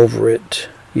pain over it.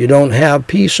 You don't have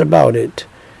peace about it.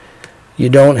 You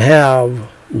don't have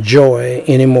joy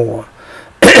anymore.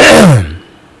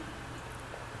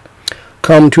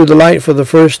 Come to the light for the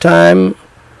first time,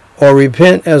 or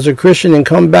repent as a Christian and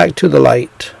come back to the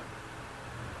light.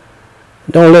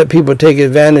 Don't let people take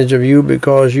advantage of you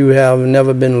because you have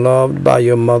never been loved by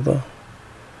your mother,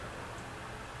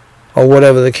 or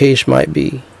whatever the case might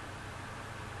be.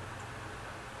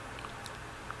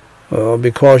 Or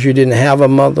because you didn't have a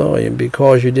mother, or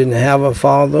because you didn't have a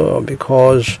father, or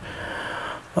because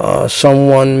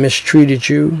someone mistreated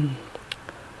you.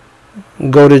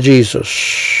 Go to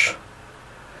Jesus.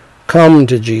 Come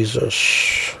to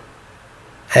Jesus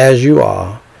as you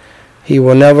are. He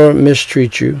will never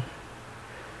mistreat you.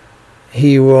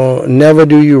 He will never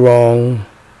do you wrong.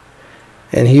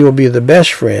 And he will be the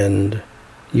best friend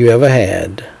you ever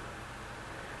had.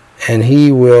 And he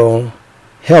will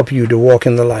help you to walk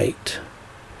in the light.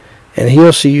 And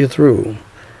he'll see you through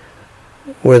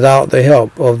without the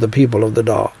help of the people of the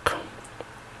dark.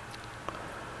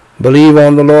 Believe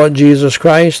on the Lord Jesus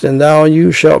Christ, and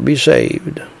you shalt be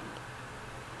saved.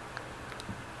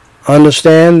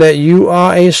 Understand that you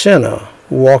are a sinner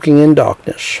walking in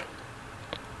darkness.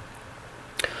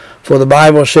 For the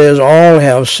Bible says all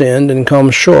have sinned and come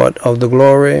short of the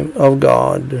glory of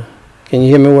God. Can you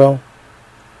hear me well?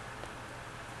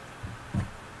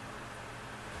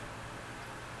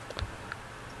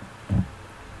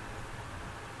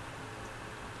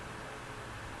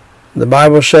 The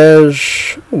Bible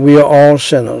says we are all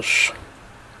sinners.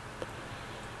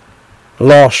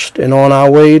 lost and on our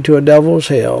way to a devil's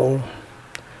hell.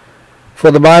 For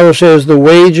the Bible says the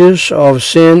wages of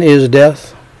sin is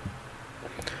death.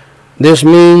 This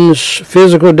means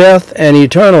physical death and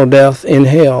eternal death in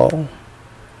hell.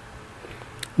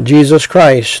 Jesus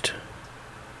Christ,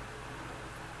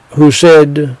 who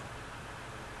said,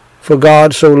 "For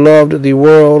God so loved the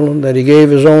world that he gave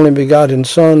his only begotten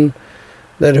Son,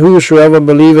 that whosoever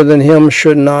believeth in him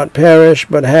should not perish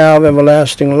but have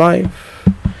everlasting life,"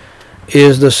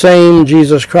 is the same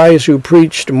Jesus Christ who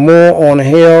preached more on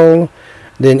hell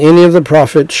than any of the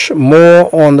prophets, more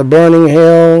on the burning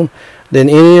hell than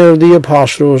any of the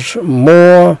apostles,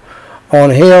 more on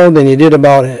hell than he did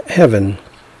about heaven.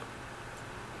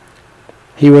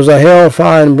 He was a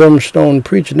hellfire and brimstone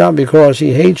preacher, not because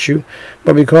he hates you,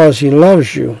 but because he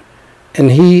loves you.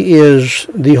 And he is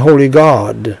the holy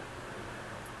God.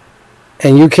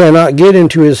 And you cannot get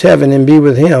into his heaven and be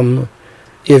with him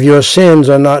if your sins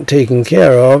are not taken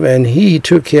care of, and he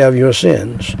took care of your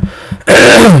sins.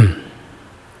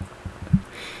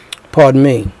 Pardon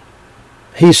me.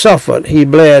 He suffered, he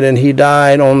bled, and he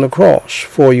died on the cross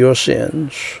for your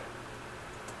sins,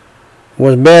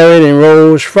 was buried and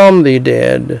rose from the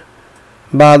dead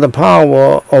by the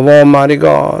power of Almighty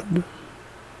God.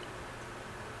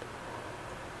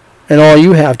 And all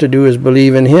you have to do is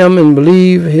believe in him and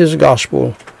believe his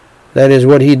gospel. That is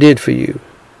what he did for you.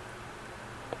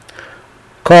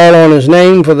 Call on his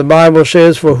name, for the Bible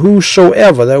says, for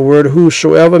whosoever, that word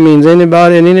whosoever means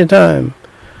anybody at any time.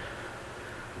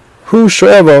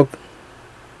 Whosoever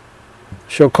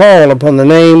shall call upon the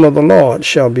name of the Lord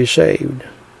shall be saved.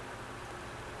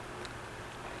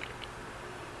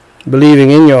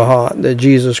 Believing in your heart that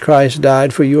Jesus Christ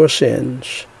died for your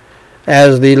sins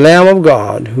as the Lamb of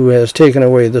God who has taken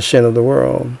away the sin of the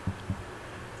world.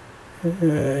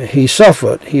 He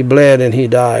suffered, he bled, and he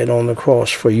died on the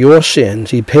cross for your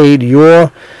sins. He paid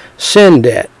your sin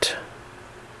debt,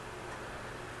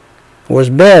 was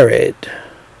buried,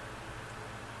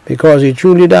 because he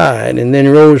truly died, and then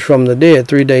rose from the dead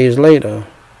 3 days later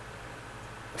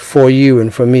for you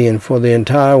and for me and for the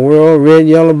entire world, red,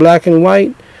 yellow, black, and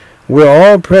white. We're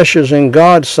all precious in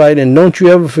God's sight, and don't you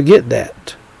ever forget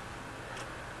that.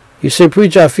 You say,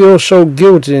 "Preacher, I feel so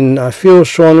guilty and I feel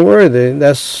so unworthy."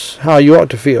 That's how you ought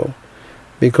to feel,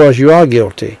 because you are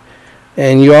guilty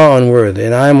and you are unworthy,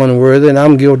 and I am unworthy, and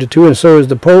I'm guilty too, and so is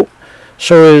the Pope,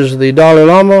 so is the Dalai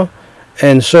Lama,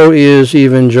 and so is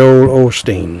even Joel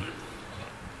Osteen.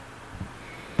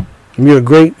 You're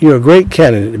a great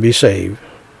candidate to be saved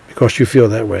because you feel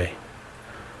that way.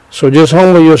 So just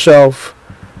humble yourself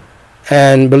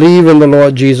and believe in the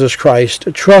Lord Jesus Christ.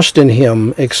 Trust in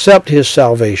him, accept his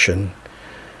salvation,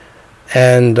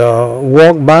 and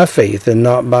walk by faith and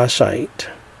not by sight.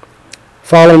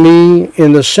 Follow me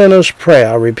in the sinner's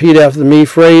prayer. Repeat after me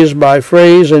phrase by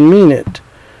phrase and mean it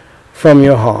from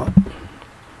your heart.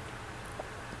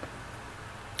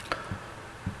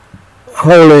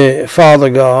 Holy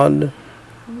Father God,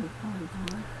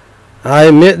 I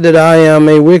admit that I am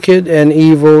a wicked and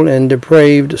evil and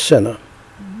depraved sinner.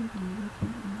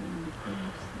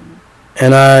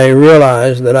 And I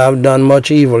realize that I've done much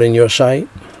evil in your sight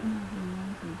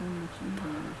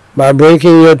by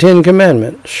breaking your 10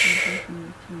 commandments.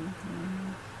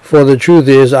 For the truth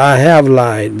is, I have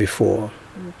lied before.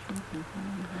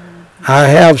 I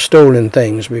have stolen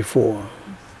things before.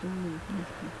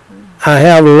 I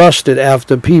have lusted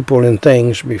after people and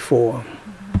things before.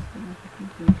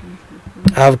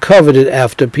 I've coveted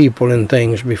after people and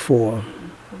things before.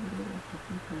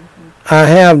 I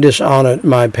have dishonored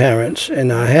my parents,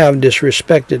 and I have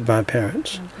disrespected my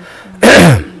parents.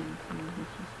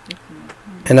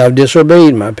 And I've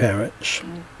disobeyed my parents.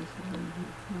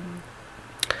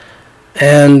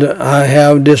 And I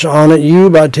have dishonored you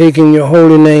by taking your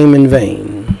holy name in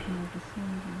vain.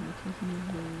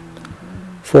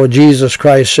 For Jesus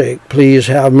Christ's sake, please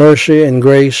have mercy and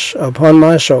grace upon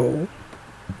my soul.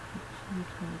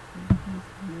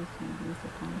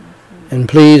 And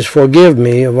please forgive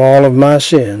me of all of my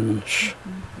sins,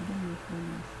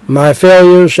 my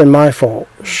failures and my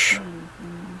faults.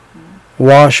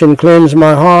 Wash and cleanse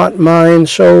my heart, mind,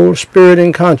 soul, spirit,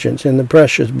 and conscience in the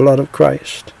precious blood of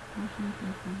Christ.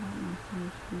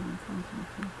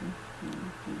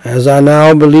 As I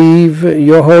now believe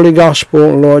your holy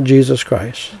gospel, Lord Jesus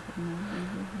Christ,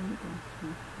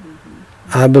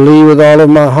 I believe with all of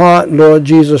my heart, Lord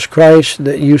Jesus Christ,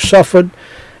 that you suffered,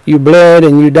 you bled,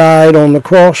 and you died on the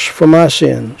cross for my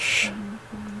sins,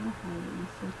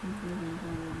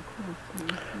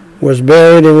 was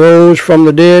buried and rose from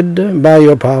the dead by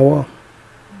your power,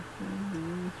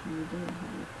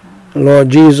 Lord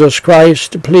Jesus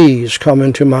Christ, please come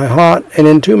into my heart and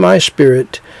into my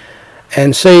spirit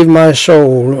and save my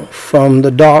soul from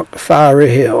the dark,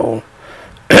 fiery hell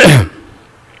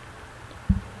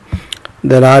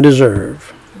that I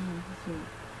deserve.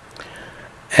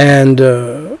 And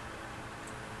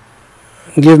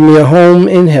give me a home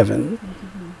in heaven.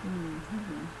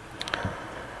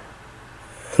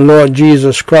 Lord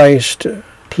Jesus Christ,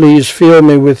 please fill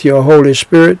me with your Holy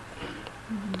Spirit.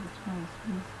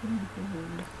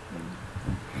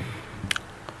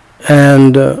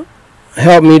 And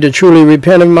help me to truly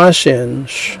repent of my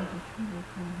sins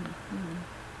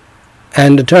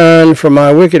and to turn from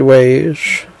my wicked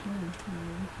ways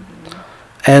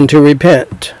and to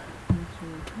repent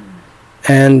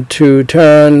and to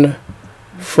turn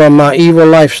from my evil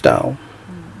lifestyle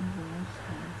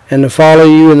and to follow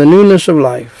you in the newness of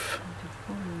life.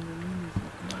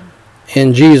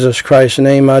 In Jesus Christ's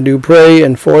name I do pray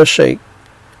and forsake.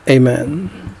 Amen.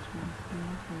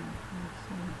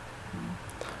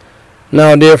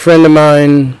 Now, dear friend of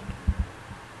mine,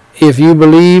 if you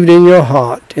believed in your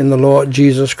heart in the Lord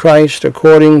Jesus Christ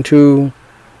according to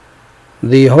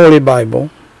the Holy Bible,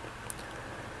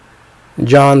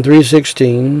 John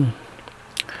 3:16,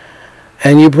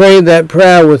 and you prayed that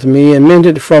prayer with me and meant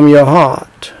it from your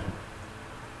heart,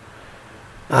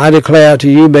 I declare to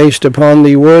you, based upon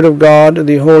the Word of God,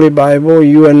 the Holy Bible,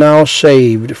 you are now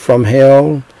saved from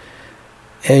hell,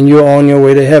 and you're on your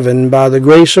way to heaven by the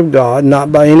grace of God,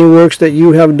 not by any works that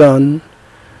you have done,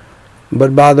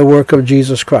 but by the work of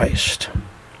Jesus Christ.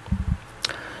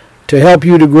 To help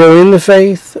you to grow in the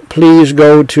faith, please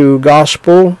go to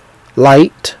Gospel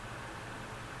Light.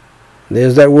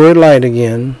 There's that word light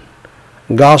again.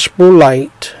 Gospel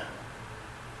Light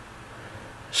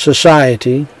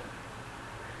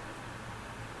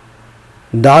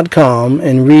Society.com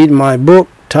and read my book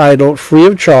titled Free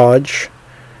of Charge.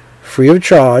 Free of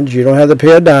charge. You don't have to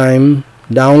pay a dime.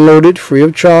 Download it free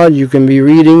of charge. You can be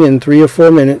reading in 3 or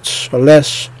 4 minutes or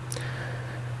less.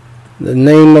 The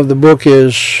name of the book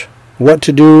is What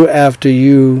to Do After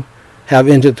You Have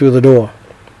Entered Through the Door.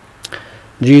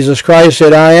 Jesus Christ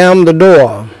said, I am the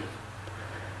door.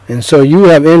 And so you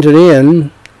have entered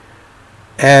in,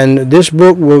 and this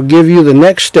book will give you the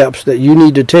next steps that you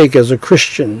need to take as a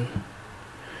Christian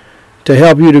to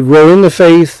help you to grow in the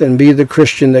faith and be the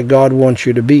Christian that God wants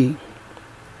you to be.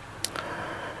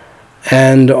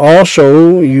 And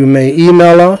also, you may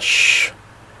email us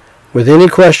with any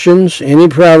questions, any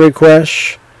prayer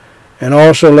requests, and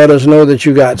also let us know that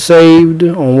you got saved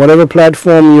on whatever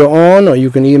platform you're on, or you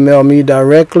can email me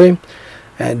directly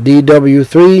at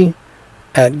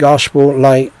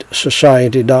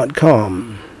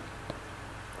dw3@gospellightsociety.com.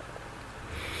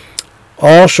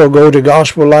 Also, go to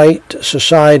Gospel Light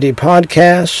Society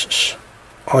podcasts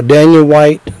or Daniel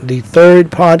White, the third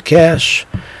podcast.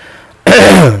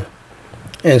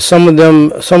 And some of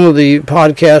the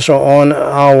podcasts are on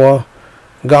our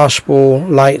Gospel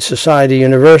Light Society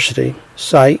University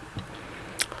site.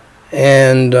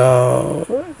 And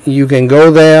you can go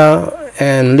there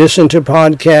and listen to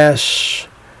podcasts.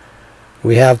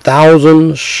 We have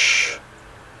thousands.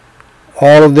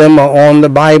 All of them are on the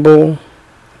Bible,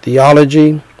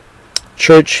 theology,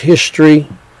 church history,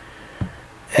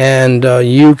 and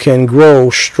you can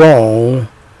grow strong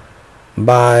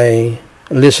by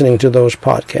listening to those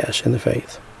podcasts in the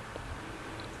faith.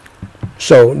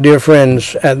 So, dear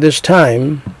friends, at this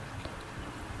time,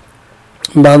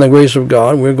 by the grace of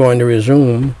God, we're going to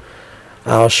resume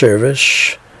our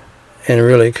service and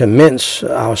really commence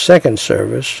our second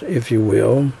service, if you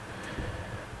will,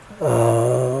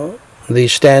 the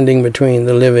standing between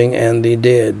the living and the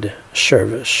dead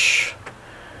service.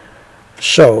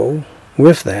 So,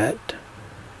 with that,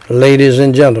 ladies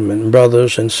and gentlemen,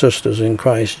 brothers and sisters in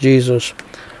Christ Jesus,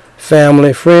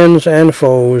 family, friends, and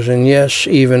foes, and yes,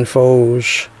 even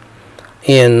foes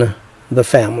in the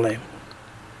family,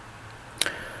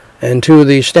 and to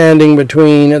the standing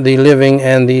between the living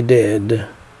and the dead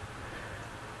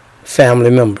family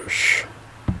members.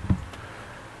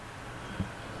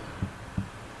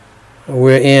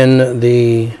 We're in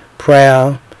the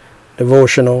prayer,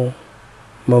 devotional,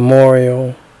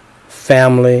 memorial,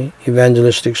 family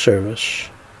evangelistic service.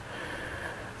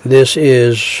 This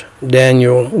is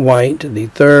Daniel White, the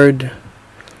third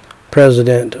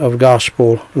president of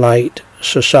Gospel Light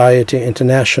Society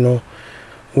International,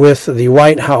 with the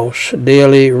White House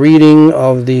daily reading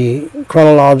of the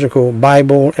chronological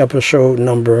Bible, episode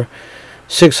number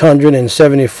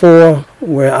 674,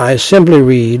 where I simply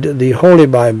read the Holy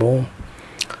Bible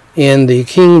in the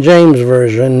King James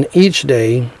Version each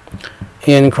day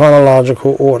in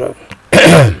chronological order.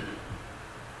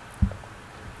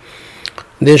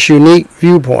 This unique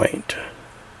viewpoint,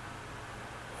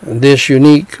 this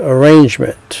unique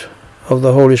arrangement of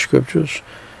the Holy Scriptures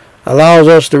allows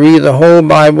us to read the whole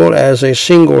Bible as a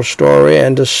single story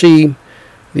and to see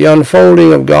the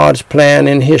unfolding of God's plan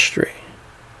in history.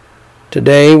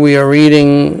 Today we are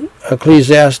reading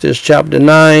Ecclesiastes chapter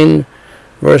 9,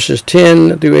 verses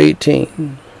 10 through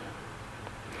 18.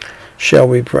 Shall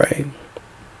we pray?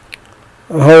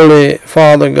 Holy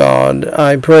Father God,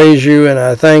 I praise you and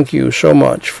I thank you so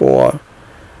much for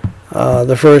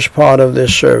the first part of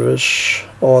this service,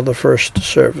 or the first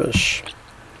service.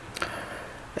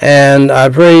 And I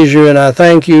praise you and I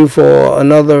thank you for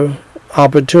another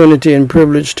opportunity and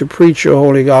privilege to preach your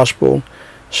holy gospel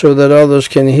so that others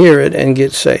can hear it and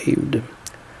get saved.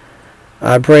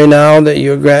 I pray now that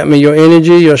you grant me your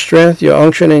energy, your strength, your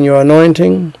unction, and your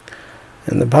anointing,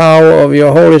 and the power of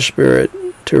your Holy Spirit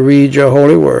to read your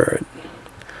holy word,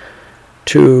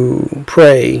 to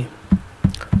pray,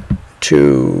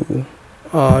 to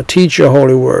teach your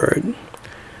holy word,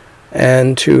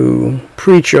 and to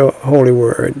preach your holy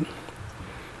word,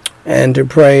 and to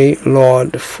pray,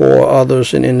 Lord, for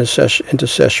others in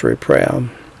intercessory prayer.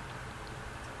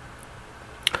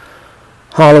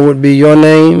 Hallowed be your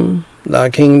name, thy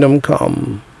kingdom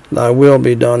come, thy will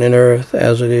be done in earth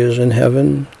as it is in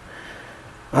heaven.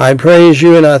 I praise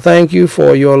you and I thank you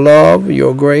for your love,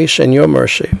 your grace, and your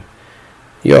mercy,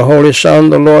 your Holy Son,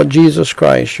 the Lord Jesus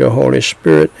Christ, your Holy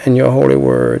Spirit, and your holy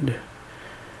word,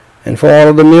 and for all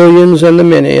of the millions and the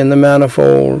many and the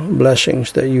manifold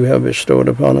blessings that you have bestowed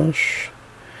upon us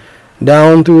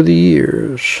down through the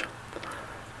years.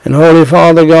 And Holy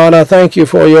Father God, I thank you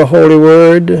for your holy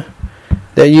word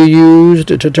that you used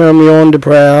to turn me on to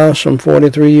prayer some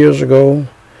 43 years ago.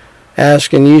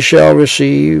 Ask and ye shall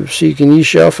receive, seek and ye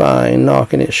shall find,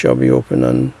 knock and it shall be opened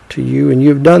unto you. And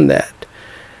you've done that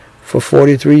for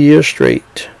 43 years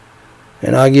straight.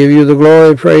 And I give you the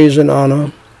glory, praise, and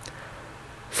honor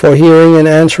for hearing and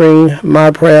answering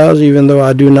my prayers, even though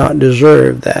I do not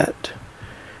deserve that.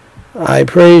 I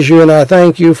praise you and I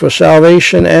thank you for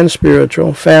salvation and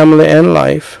spiritual, family and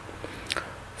life,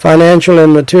 financial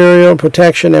and material,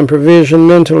 protection and provision,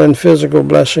 mental and physical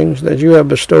blessings that you have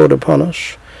bestowed upon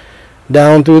us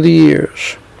down through the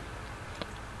years.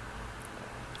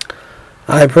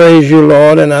 I praise you,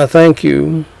 Lord, and I thank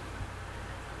you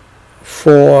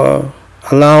for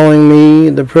allowing me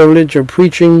the privilege of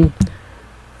preaching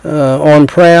on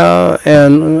prayer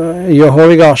and your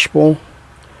holy gospel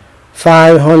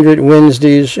 500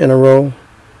 Wednesdays in a row,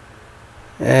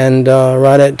 and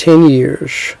right at 10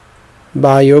 years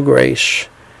by your grace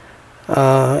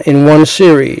in one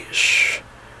series,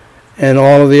 and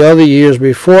all of the other years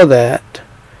before that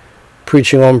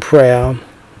preaching on prayer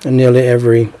nearly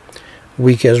every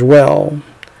week as well.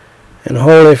 And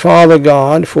Holy Father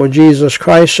God, for Jesus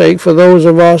Christ's sake, for those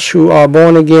of us who are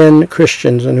born again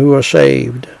Christians and who are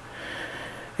saved,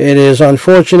 it is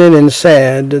unfortunate and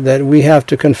sad that we have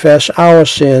to confess our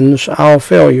sins, our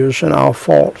failures, and our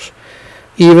faults,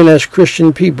 even as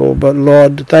Christian people. But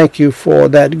Lord, thank you for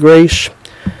that grace,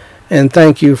 and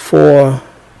thank you for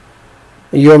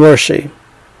your mercy.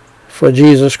 For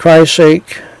Jesus Christ's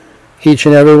sake, each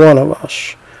and every one of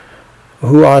us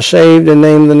who are saved and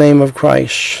name the name of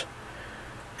Christ,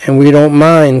 and we don't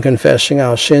mind confessing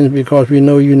our sins because we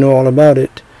know you know all about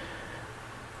it.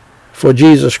 For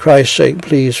Jesus Christ's sake,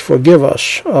 please forgive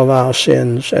us of our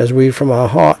sins as we from our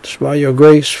hearts, by your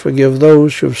grace, forgive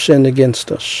those who have sinned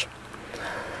against us.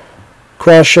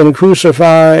 Crush and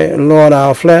crucify, Lord,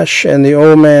 our flesh and the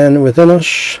old man within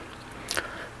us,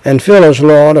 and fill us,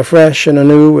 Lord, afresh and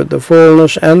anew with the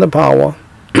fullness and the power,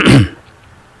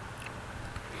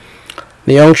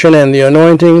 the unction and the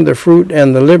anointing, the fruit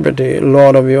and the liberty,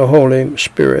 Lord, of your Holy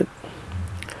Spirit.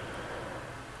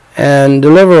 And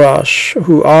deliver us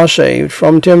who are saved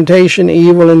from temptation,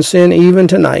 evil, and sin even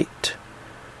tonight.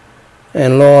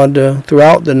 And Lord,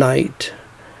 throughout the night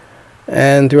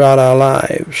and throughout our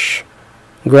lives,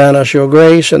 grant us your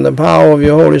grace and the power of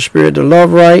your Holy Spirit to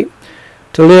love right,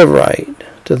 to live right,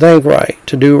 to think right,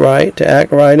 to do right, to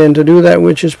act right, and to do that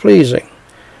which is pleasing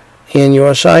in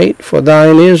your sight. For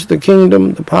thine is the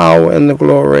kingdom, the power, and the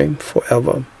glory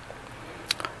forever.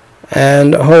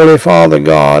 And Holy Father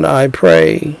God, I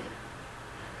pray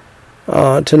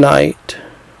tonight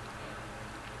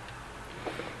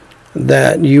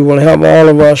that you will help all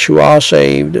of us who are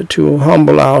saved to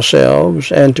humble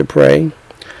ourselves and to pray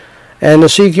and to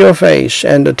seek your face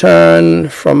and to turn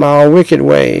from our wicked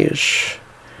ways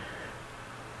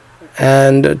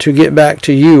and to get back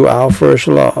to you, our first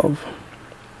love.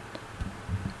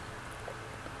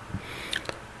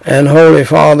 And Holy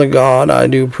Father God, I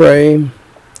do pray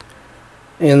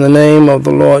in the name of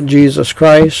the Lord Jesus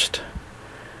Christ.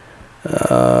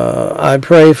 I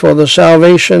pray for the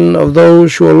salvation of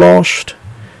those who are lost.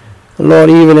 Lord,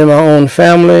 even in my own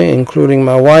family, including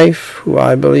my wife, who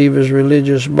I believe is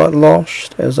religious but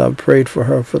lost, as I've prayed for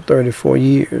her for 34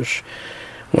 years.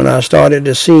 When I started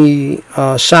to see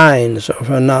signs of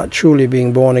her not truly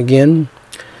being born again,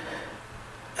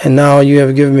 and now you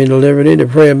have given me the liberty to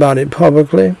pray about it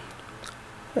publicly,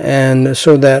 and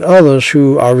so that others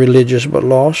who are religious but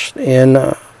lost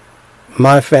in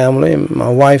my family, my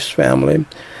wife's family,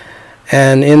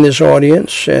 and in this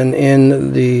audience, and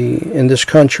in this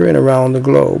country and around the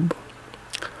globe,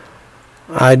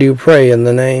 I do pray in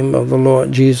the name of the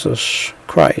Lord Jesus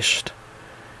Christ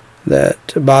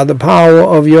that by the power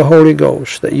of your Holy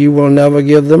Ghost, that you will never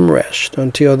give them rest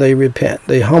until they repent,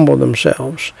 they humble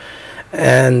themselves,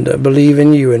 and believe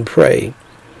in you and pray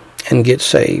and get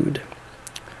saved.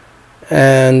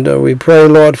 And we pray,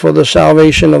 Lord, for the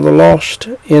salvation of the lost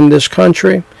in this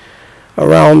country,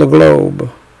 around the globe.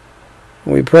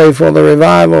 We pray for the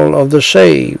revival of the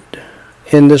saved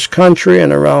in this country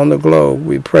and around the globe.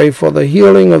 We pray for the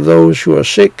healing of those who are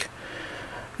sick,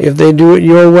 if they do it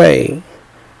your way.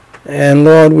 And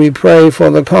Lord, we pray for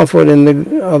the comfort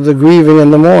of the grieving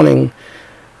in the mourning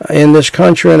in this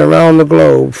country and around the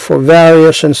globe for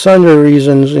various and sundry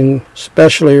reasons,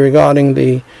 especially regarding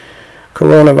the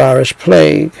coronavirus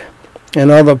plague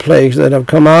and other plagues that have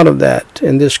come out of that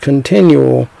in this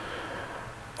continual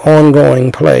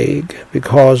ongoing plague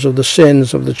because of the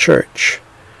sins of the church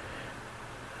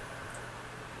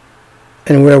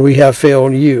and where we have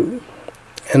failed you.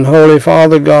 And Holy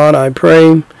Father God, I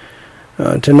pray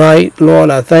tonight,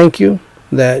 Lord, I thank you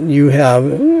that you have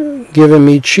given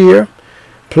me cheer,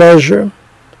 pleasure,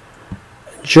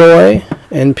 joy,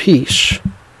 and peace,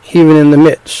 even in the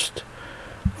midst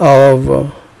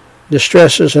of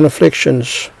distresses and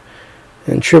afflictions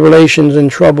and tribulations and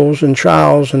troubles and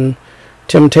trials and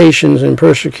temptations and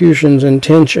persecutions and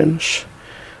tensions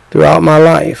throughout my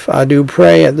life. I do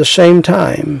pray at the same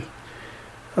time,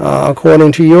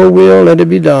 according to your will, let it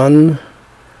be done.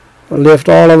 Lift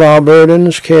all of our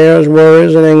burdens, cares,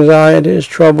 worries, and anxieties,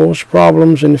 troubles,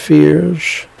 problems, and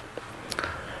fears.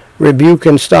 Rebuke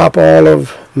and stop all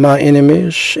of my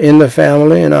enemies in the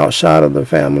family and outside of the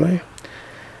family.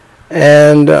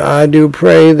 And I do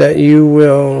pray that you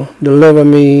will deliver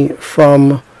me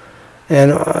from,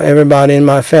 and everybody in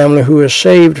my family who is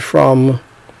saved from,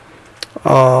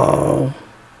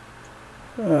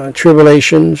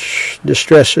 tribulations,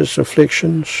 distresses,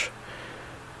 afflictions,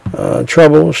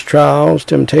 troubles, trials,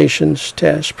 temptations,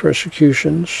 tests,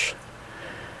 persecutions,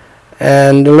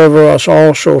 and deliver us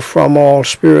also from all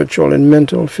spiritual and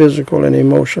mental, physical and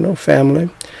emotional, family,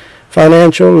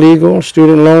 financial, legal,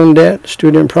 student loan debt,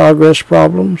 student progress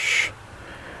problems,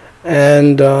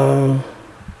 and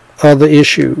other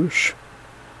issues.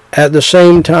 At the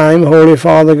same time, Holy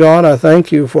Father God, I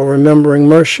thank you for remembering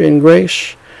mercy and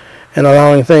grace and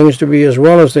allowing things to be as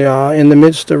well as they are in the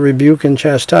midst of rebuke and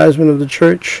chastisement of the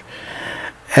church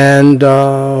and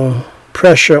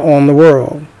pressure on the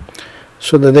world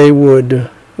so that they would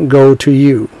go to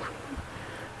you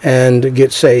and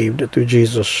get saved through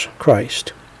Jesus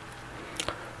Christ.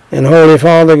 And Holy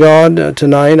Father God,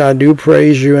 tonight I do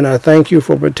praise you and I thank you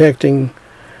for protecting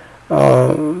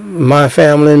my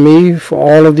family and me for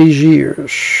all of these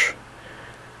years.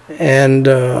 And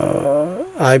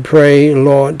I pray,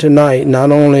 Lord, tonight,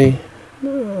 not only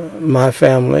my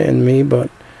family and me, but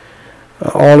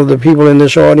all of the people in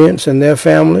this audience and their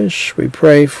families. We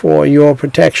pray for your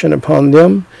protection upon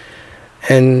them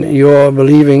and your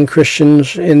believing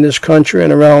Christians in this country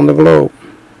and around the globe.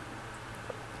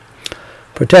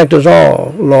 Protect us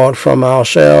all, Lord, from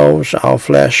ourselves, our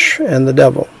flesh, and the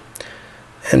devil,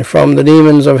 and from the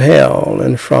demons of hell,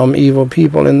 and from evil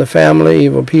people in the family,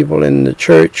 evil people in the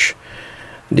church,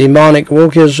 demonic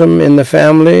wokeism in the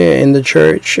family, in the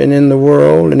church, and in the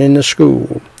world, and in the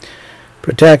school.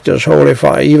 Protect us, Holy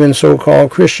Father, even so-called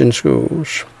Christian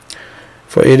schools,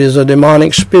 for it is a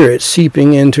demonic spirit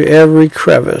seeping into every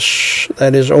crevice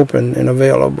that is open and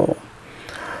available.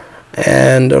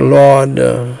 And Lord,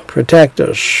 protect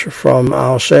us from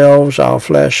ourselves, our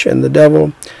flesh, and the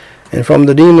devil, and from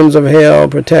the demons of hell.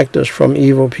 Protect us from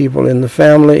evil people in the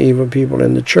family, evil people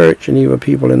in the church, and evil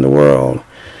people in the world.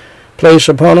 Place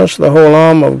upon us the whole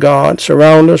arm of God.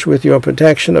 Surround us with your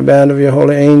protection, a band of your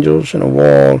holy angels, and a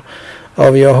wall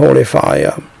of your holy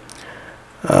fire.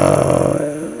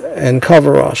 And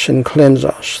cover us and cleanse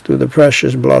us through the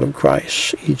precious blood of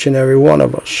Christ, each and every one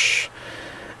of us.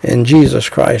 In Jesus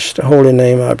Christ's holy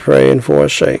name I pray and for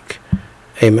his sake.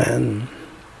 Amen.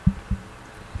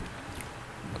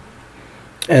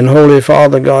 And Holy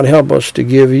Father God, help us to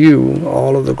give you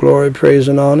all of the glory, praise,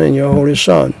 and honor in your Holy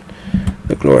Son.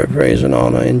 The glory, praise, and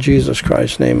honor. In Jesus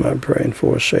Christ's name I pray and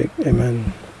for his sake.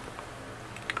 Amen.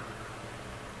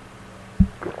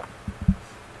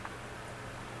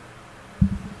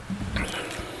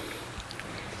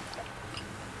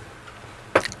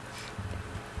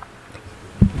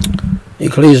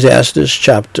 Ecclesiastes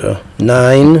chapter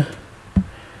 9,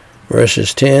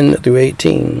 verses 10 through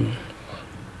 18.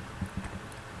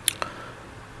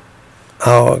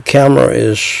 Our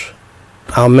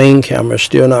main camera is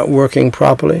still not working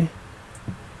properly.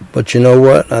 But you know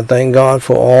what? I thank God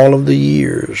for all of the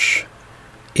years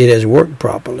it has worked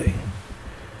properly.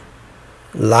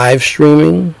 Live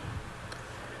streaming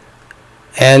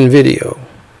and video.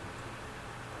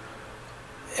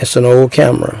 It's an old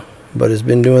camera, but it's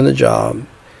been doing the job.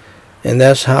 And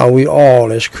that's how we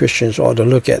all as Christians ought to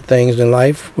look at things in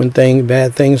life. When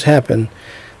bad things happen,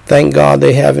 thank God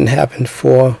they haven't happened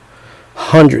for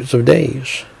hundreds of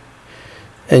days.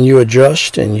 And you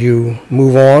adjust and you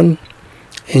move on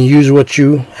and use what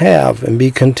you have and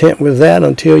be content with that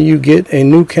until you get a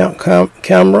new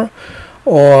camera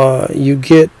or you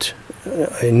get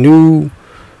a new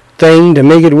thing to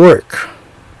make it work.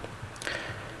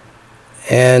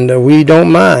 And we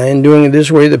don't mind doing it this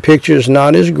way. The picture is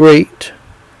not as great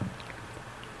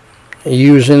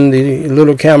using the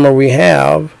little camera we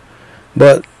have,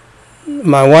 but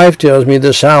my wife tells me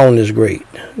the sound is great.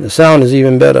 The sound is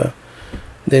even better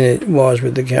than it was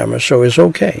with the camera, so it's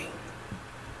okay.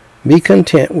 Be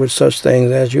content with such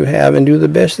things as you have and do the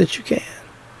best that you can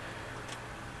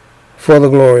for the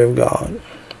glory of God.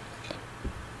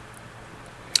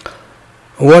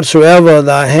 Whatsoever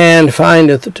thy hand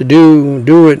findeth to do,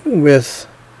 do it with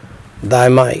thy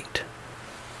might.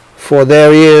 For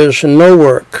there is no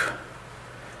work,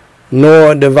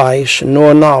 nor device,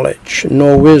 nor knowledge,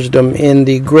 nor wisdom in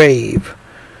the grave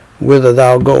whither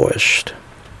thou goest.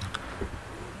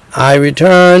 I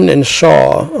returned and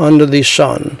saw under the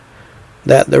sun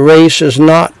that the race is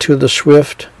not to the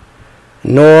swift,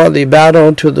 nor the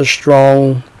battle to the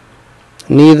strong,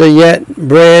 neither yet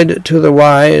bread to the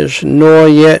wise, nor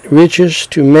yet riches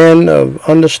to men of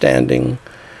understanding,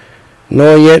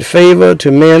 nor yet favor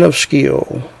to men of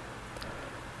skill,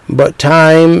 but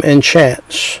time and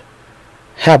chance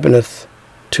happeneth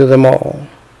to them all.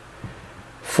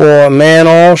 For man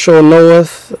also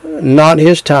knoweth not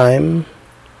his time,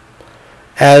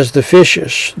 as the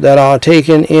fishes that are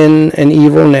taken in an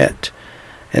evil net,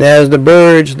 and as the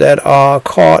birds that are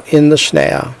caught in the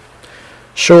snare.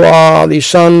 So are the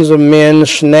sons of men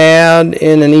snared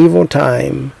in an evil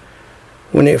time,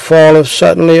 when it falleth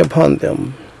suddenly upon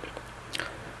them.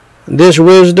 This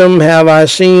wisdom have I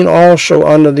seen also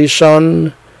under the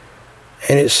sun,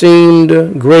 and it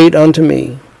seemed great unto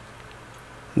me.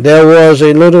 There was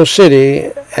a little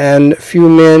city, and few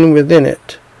men within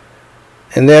it.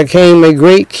 And there came a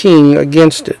great king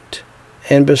against it,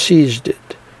 and besieged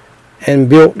it, and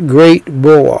built great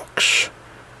bulwarks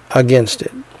against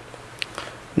it.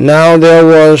 Now there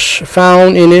was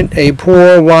found in it a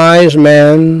poor wise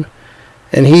man,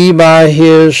 and he by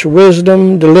his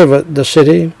wisdom delivered the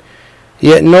city.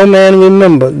 Yet no man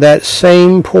remembered that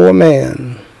same poor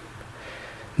man.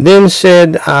 Then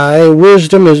said I,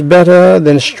 wisdom is better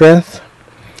than strength.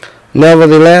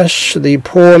 Nevertheless, the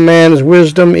poor man's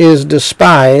wisdom is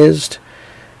despised,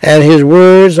 and his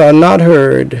words are not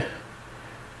heard.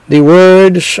 The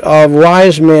words of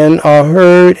wise men are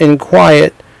heard in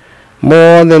quiet,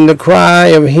 more than the cry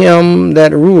of him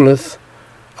that ruleth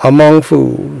among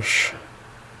fools.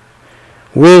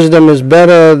 Wisdom is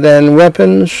better than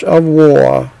weapons of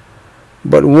war,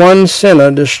 but one sinner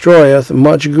destroyeth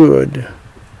much good.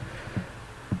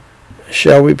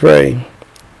 Shall we pray?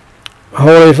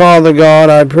 Holy Father God,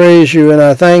 I praise you and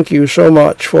I thank you so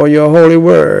much for your holy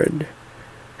word.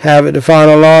 Have it to find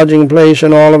a lodging place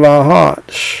in all of our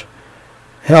hearts.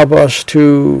 Help us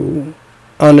to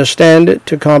understand it,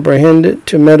 to comprehend it,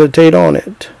 to meditate on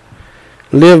it,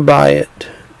 live by it,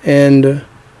 and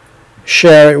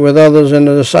share it with others in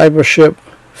a discipleship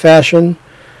fashion,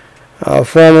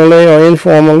 formally or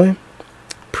informally.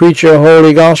 Preach your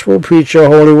holy gospel, preach your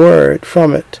holy word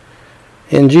from it.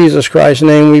 In Jesus Christ's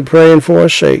name we pray and for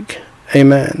his sake.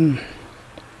 Amen.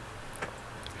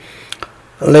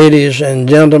 Ladies and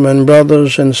gentlemen,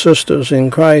 brothers and sisters in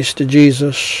Christ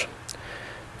Jesus,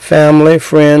 family,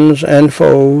 friends, and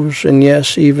foes, and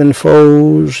yes, even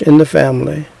foes in the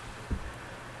family,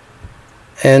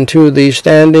 and to the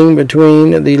standing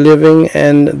between the living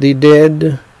and the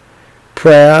dead,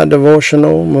 prayer,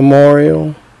 devotional,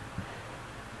 memorial,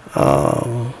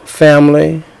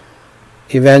 family,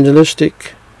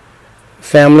 evangelistic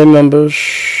family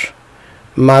members,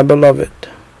 my beloved.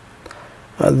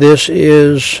 This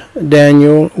is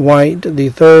Daniel White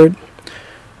III,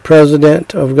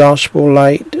 President of Gospel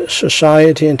Light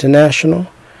Society International,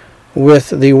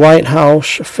 with the White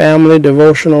House Family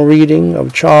Devotional Reading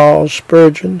of Charles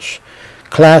Spurgeon's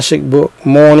classic book,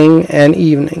 Morning and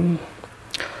Evening.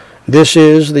 This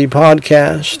is the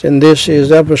podcast, and this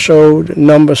is episode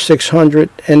number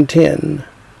 610.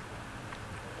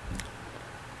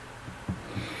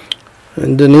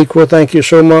 And Daniqua, thank you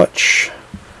so much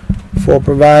for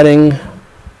providing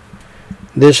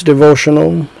this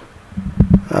devotional.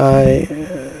 I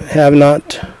have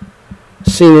not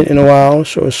seen it in a while,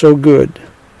 so it's so good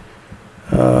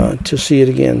to see it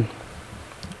again.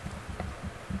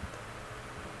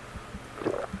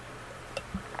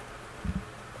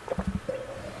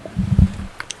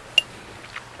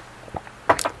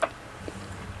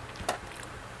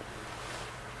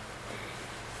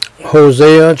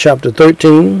 Hosea chapter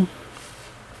 13,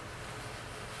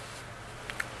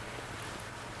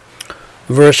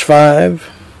 verse 5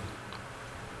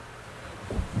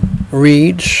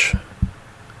 reads,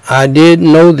 I did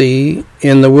know thee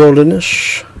in the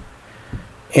wilderness,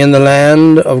 in the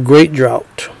land of great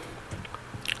drought.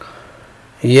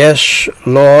 Yes,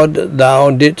 Lord,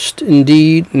 thou didst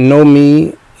indeed know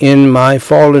me in my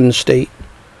fallen state,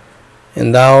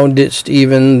 and thou didst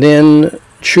even then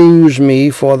choose me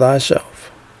for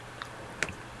thyself.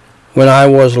 When I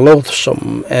was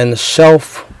loathsome and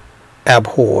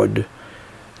self-abhorred,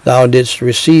 thou didst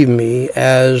receive me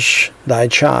as thy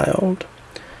child,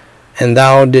 and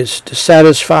thou didst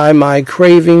satisfy my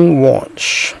craving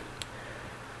wants.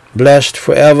 Blessed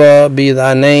forever be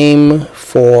thy name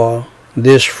for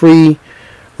this free,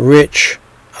 rich,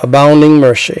 abounding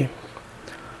mercy.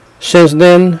 Since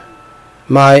then,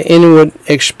 my inward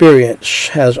experience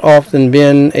has often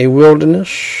been a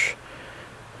wilderness,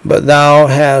 but thou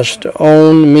hast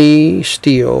owned me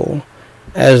still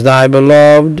as thy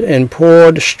beloved and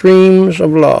poured streams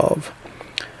of love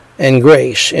and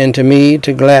grace into me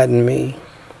to gladden me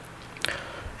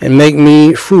and make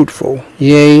me fruitful.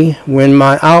 Yea, when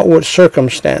my outward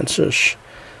circumstances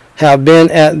have been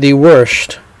at the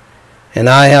worst, and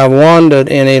I have wandered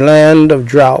in a land of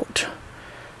drought,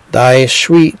 thy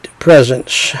sweet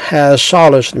presence has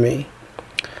solaced me.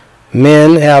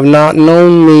 Men have not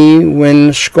known me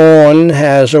when scorn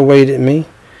has awaited me,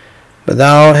 but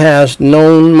thou hast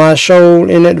known my soul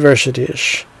in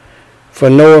adversities, for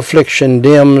no affliction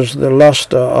dims the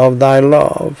luster of thy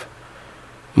love.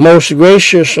 Most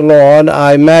gracious Lord,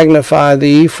 I magnify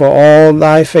thee for all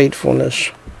thy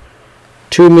faithfulness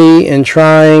to me in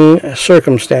trying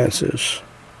circumstances,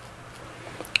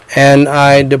 and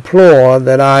I deplore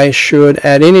that I should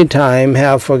at any time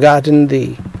have forgotten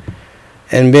thee,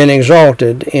 and been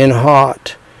exalted in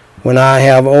heart when I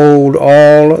have owed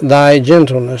all thy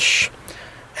gentleness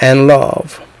and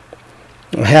love.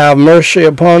 Have mercy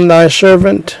upon thy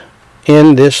servant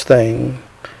in this thing.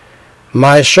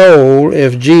 My soul,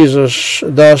 if Jesus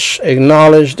thus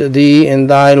acknowledged thee in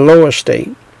thy low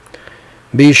estate,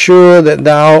 be sure that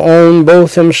thou own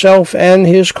both himself and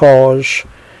his cause.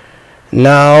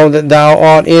 Now that thou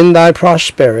art in thy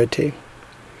prosperity,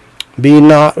 be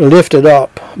not lifted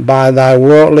up by thy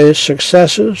worldly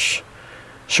successes,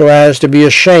 so as to be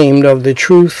ashamed of the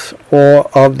truth or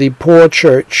of the poor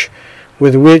church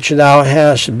with which thou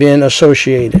hast been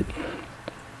associated.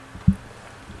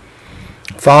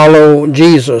 Follow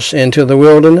Jesus into the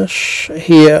wilderness.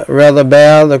 Here rather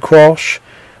bear the cross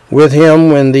with him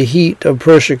when the heat of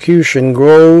persecution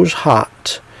grows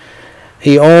hot.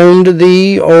 He owned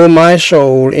thee, O my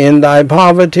soul, in thy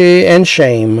poverty and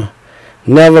shame.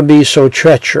 Never be so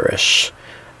treacherous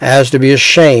as to be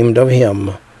ashamed of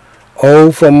him.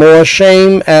 Oh, for more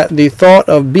shame at the thought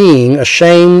of being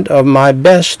ashamed of my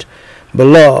best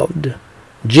beloved.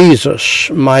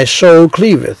 Jesus, my soul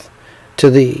cleaveth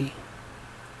to thee.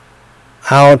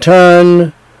 I'll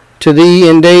turn to thee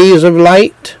in days of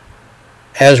light,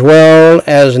 as well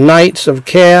as nights of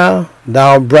care.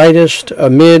 Thou brightest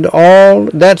amid all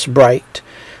that's bright,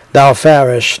 thou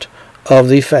fairest of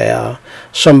the fair.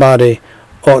 Somebody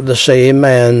ought to say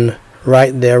amen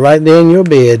right there in your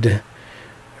bed,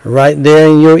 right there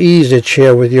in your easy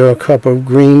chair with your cup of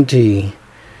green tea.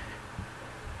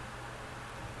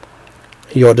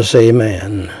 You ought to say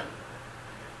amen.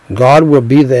 God will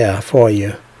be there for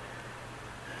you.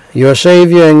 Your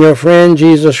Savior and your friend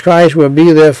Jesus Christ will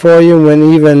be there for you when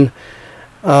even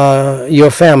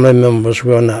your family members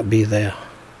will not be there.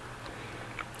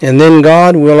 And then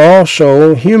God will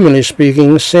also, humanly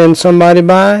speaking, send somebody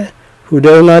by who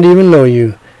does not even know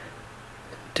you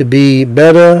to be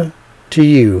better to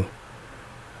you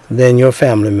than your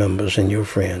family members and your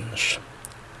friends.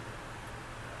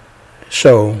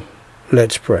 So,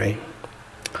 let's pray.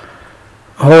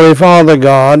 Holy Father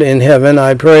God in heaven,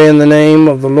 I pray in the name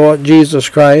of the Lord Jesus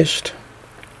Christ.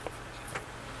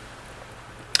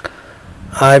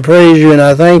 I praise you and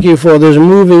I thank you for this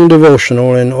moving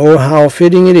devotional, and oh, how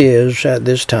fitting it is at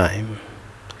this time.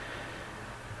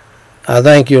 I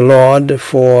thank you, Lord,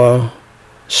 for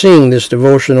seeing this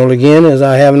devotional again, as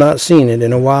I have not seen it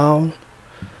in a while.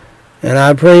 And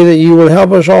I pray that you will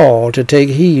help us all to take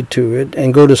heed to it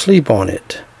and go to sleep on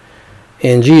it.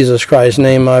 In Jesus Christ's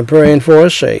name I pray, and for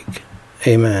his sake.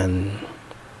 Amen.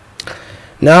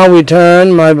 Now we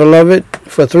turn, my beloved,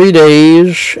 for 3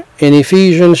 days in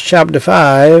Ephesians chapter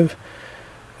 5,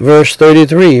 verse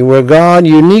 33, where God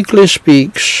uniquely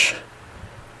speaks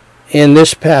in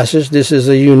this passage. This is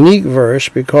a unique verse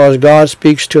because God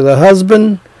speaks to the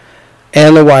husband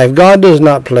and the wife. God does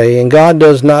not play, and God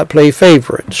does not play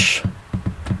favorites.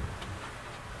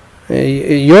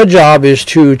 Your job is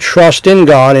to trust in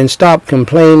God and stop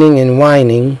complaining and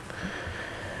whining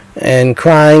and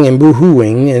crying and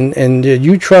boo-hooing, and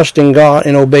you trust in God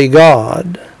and obey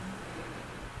God,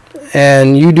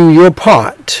 and you do your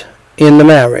part in the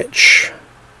marriage.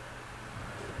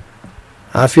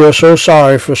 I feel so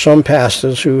sorry for some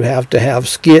pastors who have to have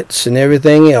skits and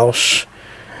everything else,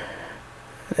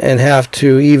 and have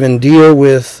to even deal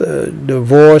with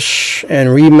divorce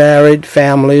and remarried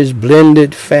families,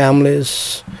 blended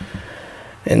families.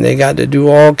 And they got to do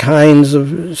all kinds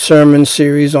of sermon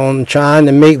series on trying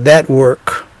to make that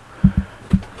work.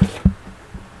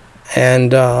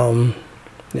 And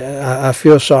I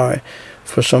feel sorry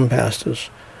for some pastors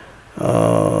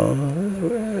that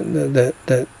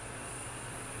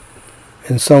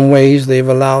in some ways they've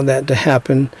allowed that to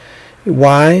happen.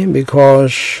 Why?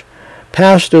 Because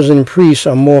pastors and priests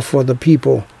are more for the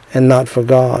people and not for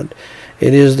God.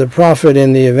 It is the prophet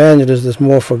and the evangelist that's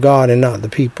more for God and not the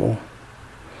people.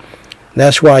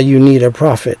 That's why you need a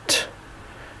prophet.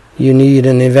 You need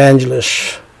an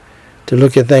evangelist to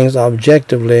look at things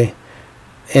objectively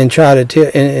and try to tell,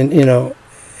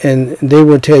 and they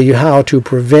will tell you how to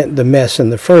prevent the mess in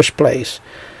the first place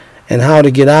and how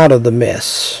to get out of the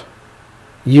mess.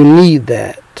 You need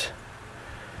that.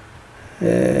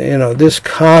 This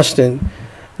constant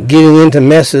getting into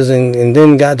messes and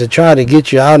then got to try to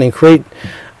get you out and create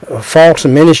false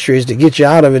ministries to get you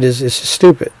out of it is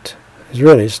stupid. It's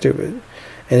really stupid.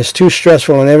 And it's too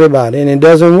stressful on everybody, and it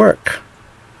doesn't work.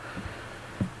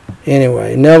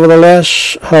 Anyway,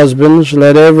 nevertheless, husbands,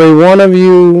 let every one of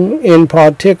you in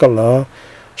particular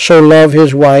so love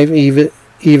his wife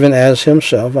even as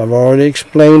himself. I've already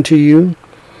explained to you,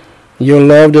 your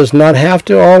love does not have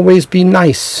to always be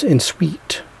nice and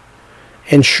sweet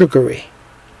and sugary.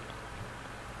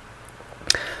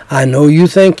 I know you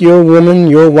think your woman,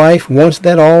 your wife, wants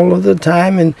that all of the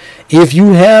time. And if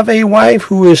you have a wife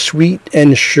who is sweet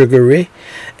and sugary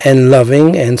and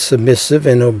loving and submissive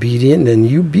and obedient, then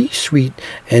you be sweet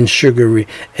and sugary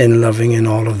and loving and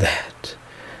all of that.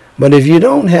 But if you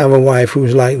don't have a wife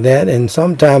who's like that, and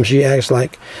sometimes she acts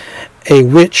like a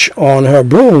witch on her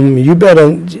broom, you better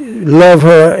love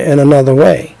her in another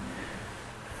way.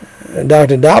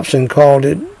 Dr. Dobson called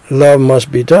it, love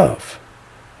must be tough.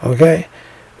 Okay?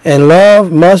 And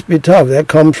love must be tough. That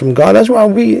comes from God. That's why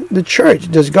the church,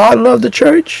 does God love the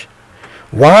church?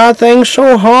 Why are things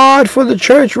so hard for the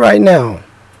church right now?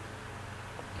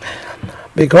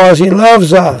 Because he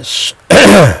loves us.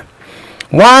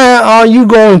 Why are you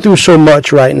going through so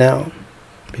much right now?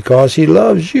 Because he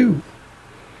loves you.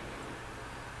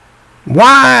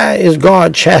 Why is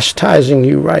God chastising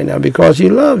you right now? Because he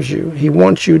loves you. He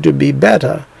wants you to be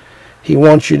better. He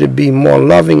wants you to be more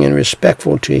loving and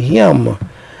respectful to him.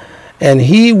 And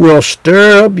he will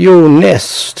stir up your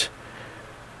nest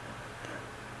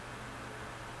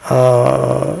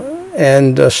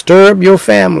and stir up your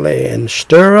family and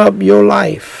stir up your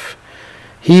life.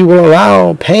 He will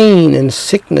allow pain and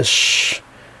sickness.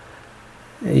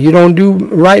 You don't do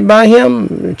right by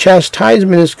him,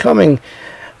 chastisement is coming.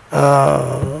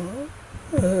 The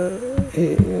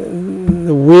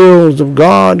wheels of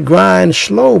God grind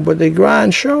slow, but they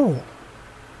grind sure.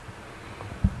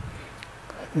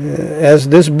 As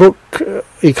this book,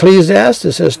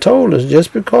 Ecclesiastes, has told us,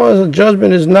 just because a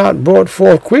judgment is not brought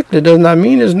forth quickly does not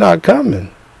mean it's not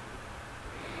coming.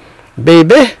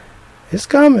 Baby, it's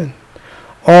coming.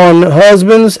 On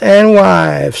husbands and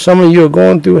wives, some of you are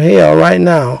going through hell right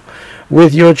now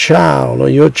with your child or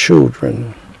your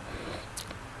children.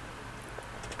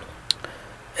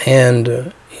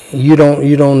 And you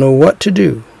don't know what to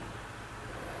do.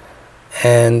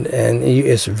 And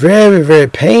it's very, very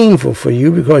painful for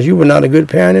you because you were not a good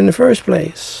parent in the first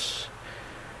place.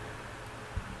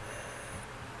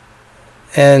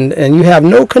 And you have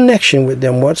no connection with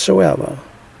them whatsoever.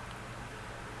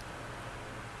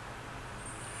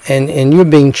 And you're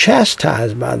being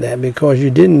chastised by that because you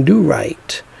didn't do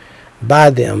right by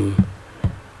them.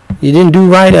 You didn't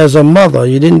do right as a mother.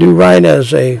 You didn't do right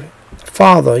as a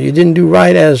father. You didn't do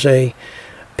right as a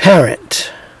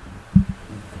parent.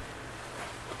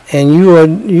 And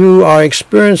you are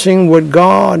experiencing what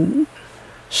God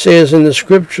says in the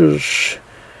scriptures.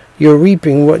 You're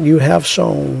reaping what you have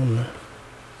sown.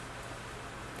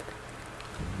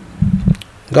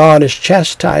 God is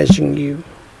chastising you,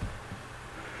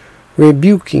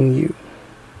 rebuking you.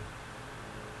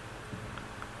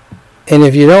 And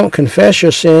if you don't confess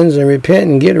your sins and repent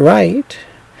and get right,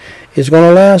 it's going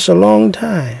to last a long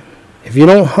time. If you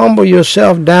don't humble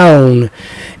yourself down,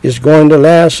 it's going to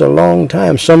last a long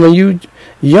time. Some of you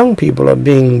young people are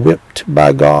being whipped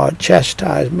by God,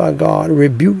 chastised by God,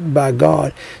 rebuked by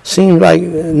God. Seems like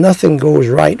nothing goes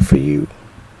right for you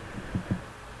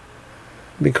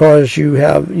because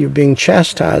you're being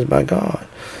chastised by God.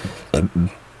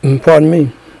 Pardon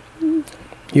me.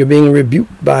 You're being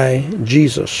rebuked by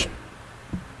Jesus.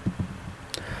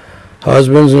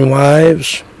 Husbands and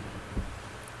wives,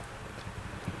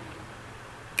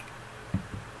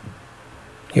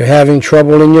 you're having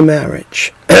trouble in your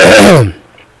marriage.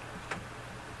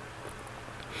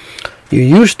 You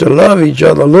used to love each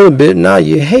other a little bit. Now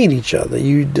you hate each other.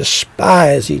 You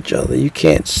despise each other. You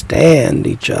can't stand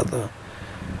each other.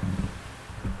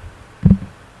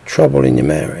 Trouble in your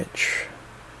marriage.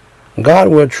 God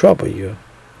will trouble you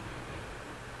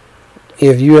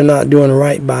if you are not doing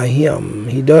right by Him.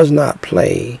 He does not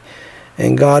play.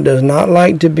 And God does not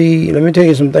like to be, let me tell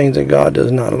you some things that God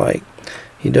does not like.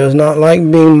 He does not like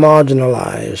being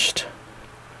marginalized.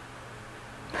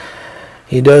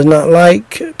 He does not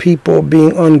like people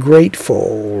being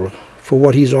ungrateful for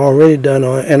what He's already done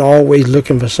and always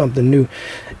looking for something new.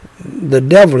 The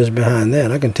devil is behind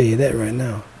that. I can tell you that right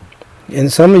now.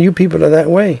 And some of you people are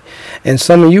that way. And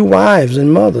some of you wives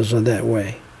and mothers are that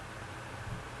way.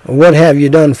 What have you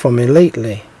done for me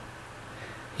lately?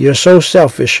 You're so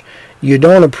selfish. You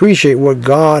don't appreciate what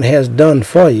God has done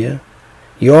for you.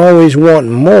 You always want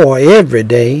more every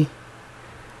day.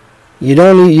 You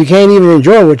can't even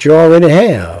enjoy what you already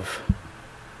have.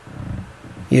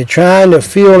 You're trying to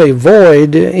fill a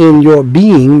void in your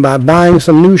being by buying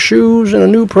some new shoes and a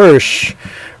new purse,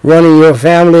 running your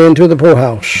family into the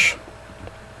poorhouse.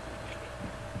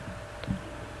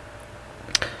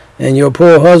 And your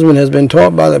poor husband has been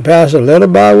taught by the pastor, let her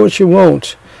buy what she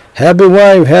wants. Happy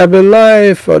wife, happy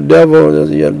life. The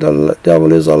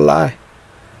devil is a lie.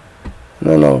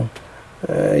 No.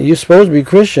 You're supposed to be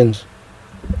Christians.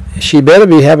 She better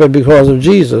be happy because of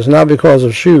Jesus, not because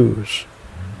of shoes.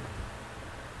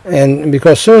 And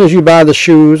because as soon as you buy the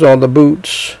shoes or the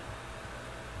boots,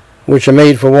 which are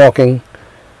made for walking,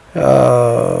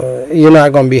 you're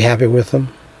not going to be happy with them.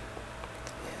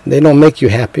 They don't make you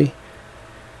happy.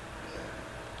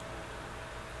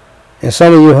 And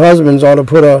some of you husbands ought to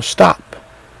put a stop.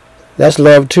 That's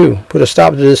love too. Put a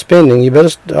stop to this spending. You better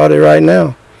start it right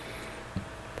now.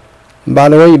 By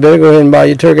the way, you better go ahead and buy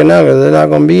your turkey now because there's not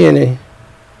going to be any.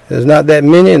 There's not that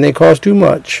many and they cost too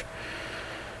much.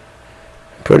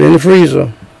 Put it in the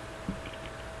freezer.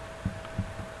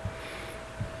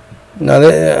 Now,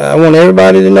 I want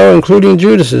everybody to know, including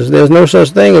Judas's, there's no such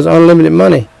thing as unlimited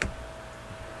money.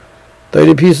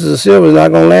 30 pieces of silver is not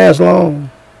going to last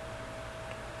long.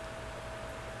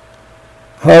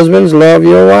 Husbands, love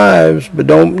your wives, but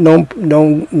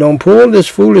don't pull this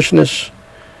foolishness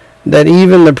that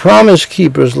even the Promise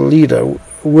Keepers leader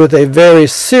with a very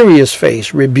serious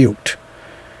face rebuked.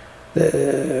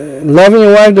 Loving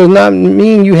your wife does not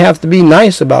mean you have to be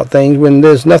nice about things when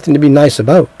there's nothing to be nice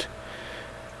about.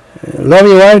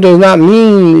 Loving your wife does not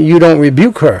mean you don't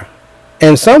rebuke her.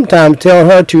 And sometimes tell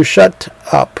her to shut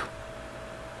up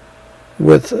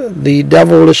with the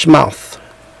devilish mouth.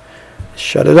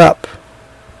 Shut it up.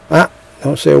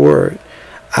 Don't say a word.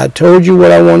 I told you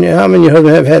what I want you. How many of your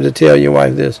husbands have had to tell your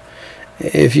wife this?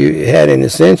 If you had any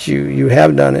sense, you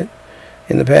have done it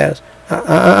in the past.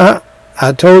 I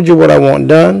told you what I want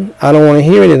done. I don't want to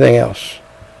hear anything else.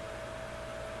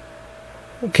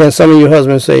 Can some of your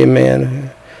husbands say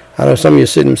amen? I know some of you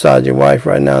sitting beside your wife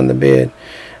right now in the bed,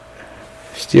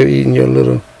 still eating your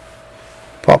little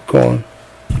popcorn.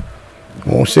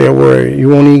 Won't say a word. You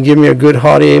won't even give me a good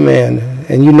hearty amen.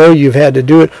 And you know you've had to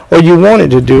do it, or you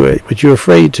wanted to do it, but you're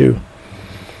afraid to.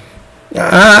 Look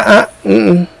at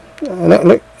me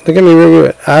real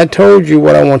good. I told you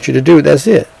what I want you to do. That's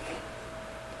it.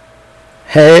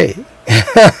 Hey.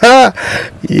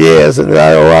 Yes,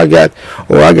 I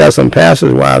got some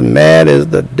pastors wives mad as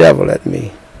the devil at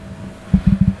me.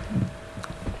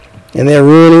 And they're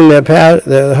ruining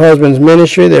their husband's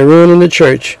ministry. They're ruining the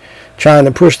church, trying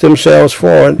to push themselves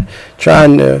forward,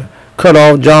 trying to cut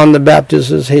off John the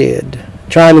Baptist's head,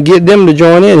 trying to get them to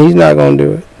join in. He's not going to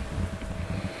do it.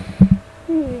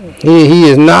 He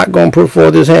is not going to put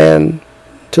forth his hand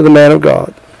to the man of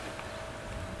God.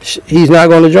 He's not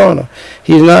going to join her.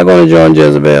 He's not going to join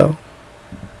Jezebel.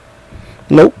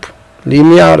 Nope. Leave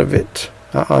me out of it.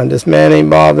 This man ain't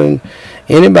bothering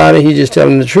anybody. He's just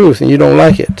telling the truth, and you don't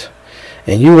like it.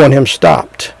 And you want him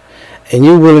stopped. And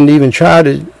you're willing to even try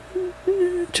to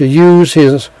use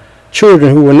his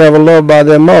children who were never loved by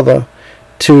their mother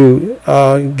to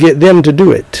get them to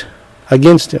do it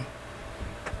against him.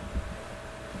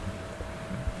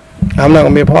 I'm not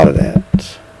going to be a part of that.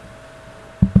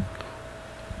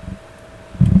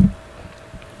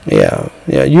 Yeah.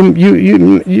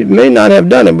 You may not have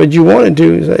done it, but you wanted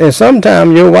to. And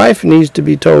sometimes your wife needs to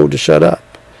be told to shut up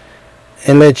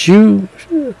and let you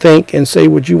think and say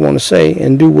what you want to say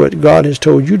and do what God has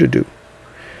told you to do.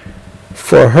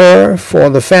 For her, for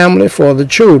the family, for the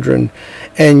children.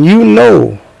 And you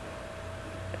know,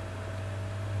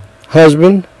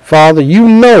 husband, father, you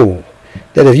know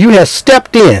that if you had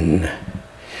stepped in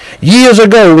years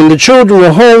ago when the children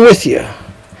were home with you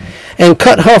and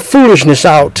cut her foolishness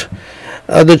out,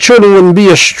 the children wouldn't be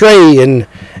astray and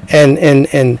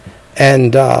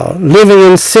living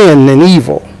in sin and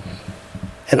evil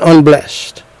and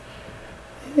unblessed.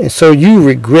 And so you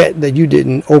regret that you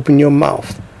didn't open your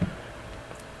mouth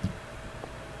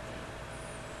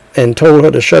and told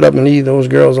her to shut up and leave those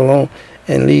girls alone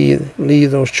and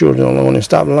leave those children alone and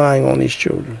stop lying on these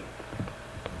children.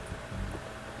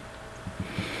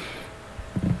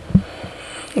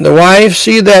 The wife,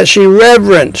 see that she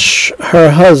reverence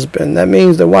her husband. That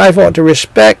means the wife ought to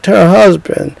respect her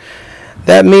husband.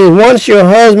 That means once your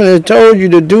husband has told you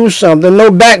to do something, no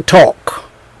back talk.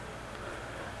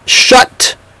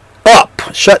 Shut up.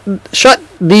 Shut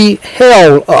the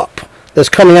hell up that's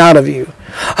coming out of you.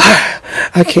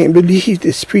 I can't believe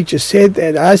this preacher said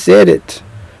that. I said it.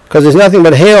 Because there's nothing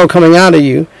but hell coming out of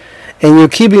you. And you're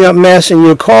keeping up mess and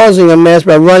you're causing a mess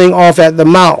by running off at the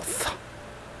mouth.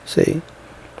 See?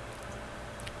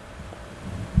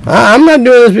 I'm not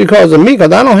doing this because of me,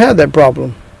 because I don't have that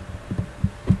problem.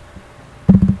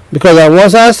 Because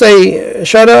once I say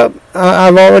shut up,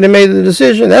 I've already made the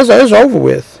decision. It's over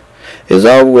with. It's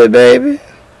over with, baby.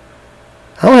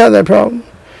 I don't have that problem.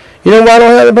 You know why I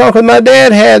don't have that problem? Because my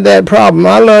dad had that problem.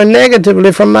 I learned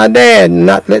negatively from my dad,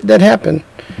 not let that happen.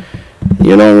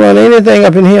 You don't run anything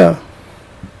up in here.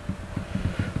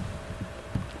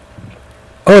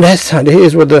 Oh,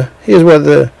 here's where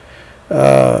the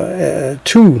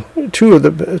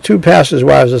two pastors'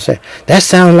 wives are saying, that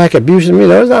sounds like abuse to me.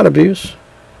 No, it's not abuse.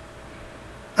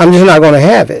 I'm just not going to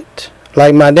have it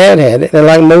like my dad had it, and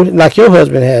like your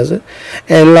husband has it,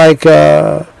 and like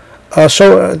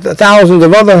thousands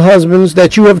of other husbands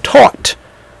that you have taught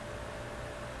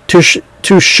to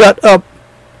shut up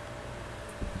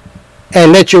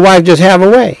and let your wife just have a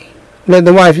way. Let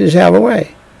the wife just have a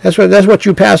way. That's what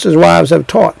you pastors' wives have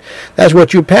taught. That's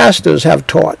what you pastors have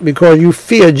taught because you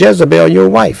fear Jezebel, your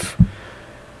wife.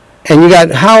 And you got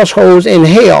households in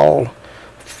hell.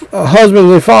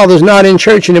 Husbands and fathers not in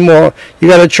church anymore. You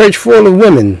got a church full of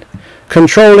women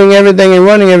controlling everything and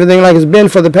running everything like it's been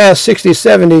for the past 60,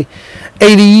 70,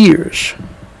 80 years.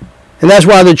 And that's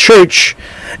why the church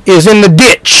is in the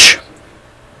ditch.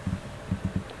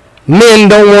 Men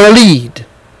don't want to lead.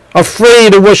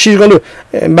 Afraid of what she's going to do.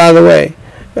 And by the way,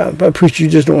 preacher, you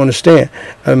just don't understand.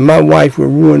 My wife will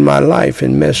ruin my life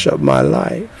and mess up my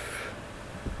life.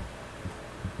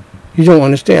 You don't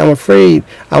understand. I'm afraid.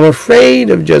 I'm afraid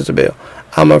of Jezebel.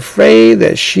 I'm afraid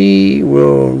that she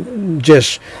will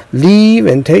just leave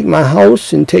and take my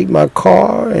house and take my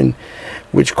car, and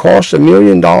which costs $1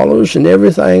 million and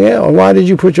everything else. Why did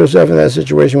you put yourself in that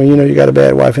situation when you know you got a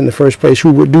bad wife in the first place?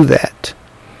 Who would do that?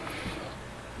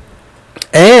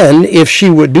 And if she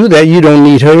would do that, you don't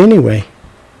need her anyway.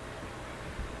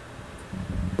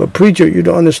 But preacher, you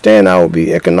don't understand, I will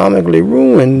be economically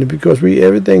ruined because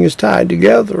everything is tied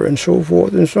together and so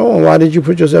forth and so on. Why did you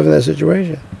put yourself in that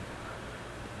situation?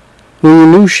 When you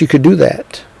knew she could do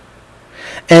that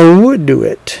and would do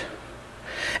it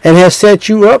and has set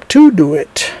you up to do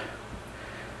it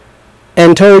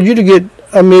and told you to get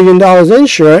 $1 million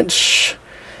insurance,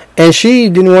 and she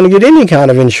didn't want to get any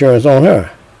kind of insurance on her.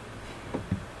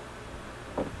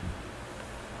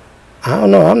 I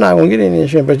don't know. I'm not going to get any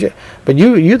insurance, but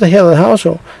you're the head of the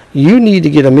household. You need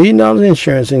to get $1 million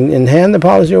insurance and hand the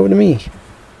policy over to me.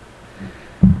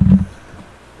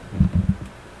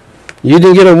 You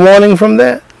didn't get a warning from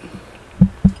that?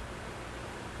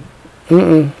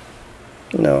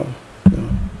 No.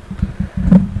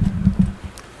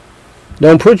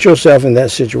 Don't put yourself in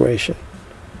that situation.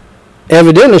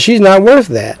 Evidently, she's not worth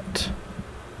that.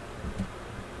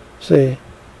 See?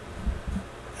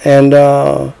 And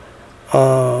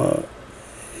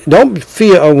don't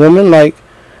fear a woman like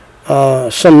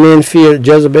some men fear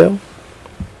Jezebel.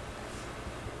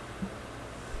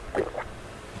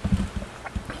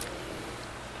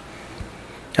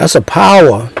 That's a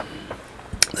power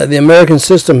that the American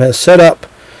system has set up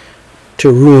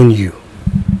to ruin you.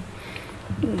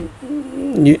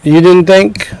 You didn't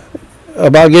think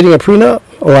about getting a prenup?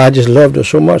 Oh, I just loved her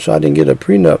so much, so I didn't get a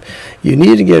prenup. You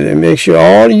need to get it and make sure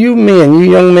all you men,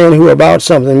 you young men who are about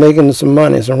something, making some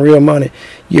money, some real money,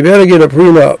 you better get a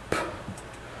prenup.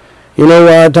 You know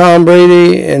why Tom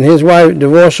Brady and his wife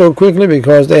divorced so quickly?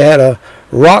 Because they had a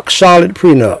rock-solid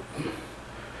prenup.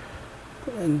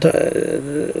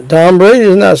 Tom Brady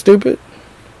is not stupid.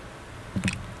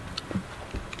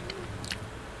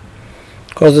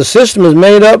 Because the system is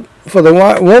made up for the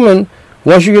woman,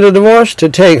 once you get a divorce, to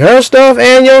take her stuff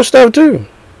and your stuff too.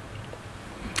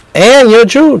 And your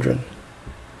children.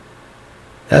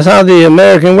 That's how the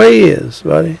American way is,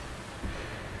 buddy.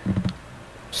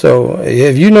 So,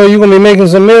 if you know you're going to be making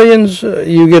some millions,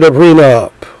 you get a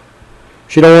prenup.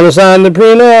 If you don't want to sign the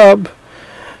prenup,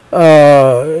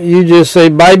 you just say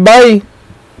bye-bye.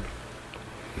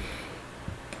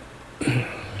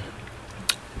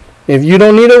 If you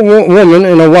don't need a woman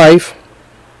and a wife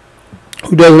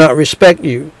who does not respect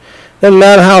you, doesn't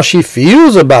matter how she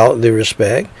feels about the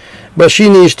respect, but she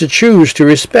needs to choose to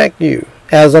respect you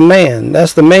as a man.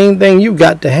 That's the main thing you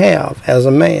got to have as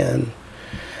a man,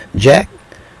 Jack.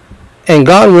 And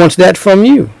God wants that from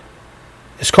you.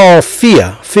 It's called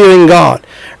fear, fearing God,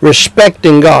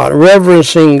 respecting God,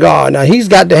 reverencing God. Now, he's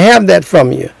got to have that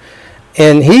from you.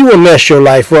 And he will mess your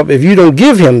life up if you don't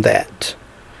give him that.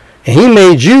 And he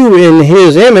made you in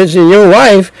his image, and your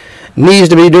wife needs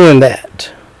to be doing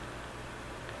that.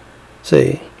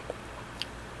 See,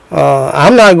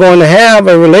 I'm not going to have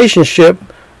a relationship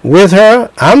with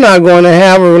her. I'm not going to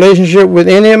have a relationship with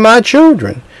any of my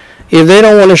children if they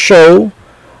don't want to show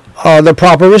the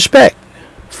proper respect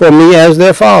for me as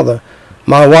their father,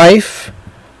 my wife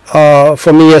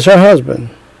for me as her husband.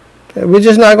 We're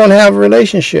just not going to have a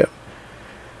relationship.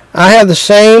 I have the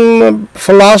same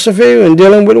philosophy in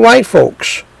dealing with white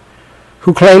folks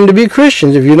who claim to be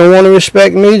Christians. If you don't want to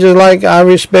respect me just like I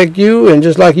respect you and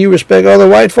just like you respect other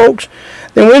white folks,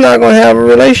 then we're not going to have a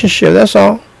relationship. That's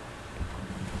all.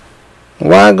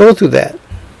 Why go through that?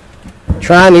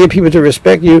 Trying to get people to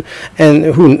respect you and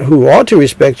who ought to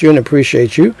respect you and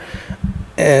appreciate you,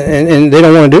 and they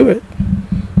don't want to do it.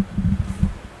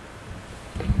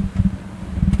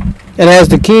 And as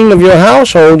the king of your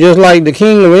household, just like the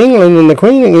king of England and the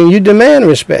queen of England, you demand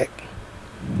respect.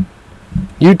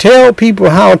 You tell people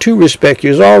how to respect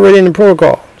you. It's already in the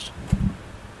protocols.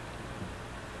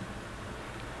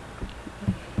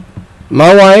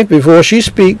 My wife, before she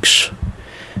speaks,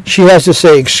 she has to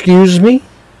say, "Excuse me,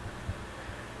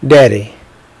 Daddy."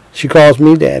 She calls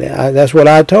me Daddy. That's what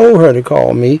I told her to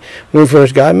call me when we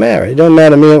first got married. It doesn't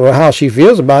matter to me how she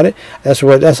feels about it.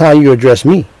 That's how you address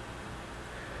me.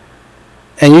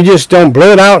 And you just don't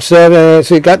blurt out,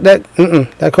 say, got that?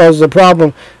 That causes a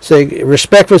problem. Say,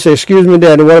 respectfully, say, "Excuse me,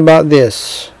 Daddy, what about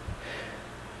this?"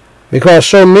 Because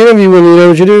so many of you, when you know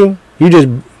what you do, you just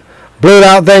blurt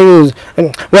out things.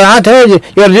 Well, I told you,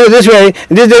 you got to do it this way.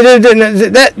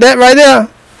 That right there.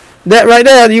 That right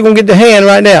there, you're going to get the hand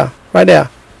right there. Right there.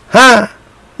 Huh?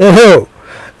 No.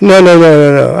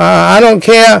 I don't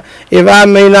care if I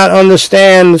may not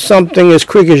understand something as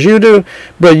quick as you do,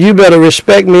 but you better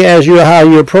respect me as how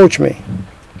you approach me.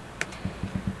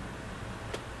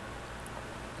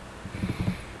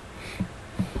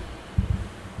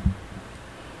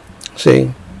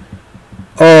 See,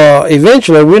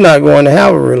 eventually we're not going to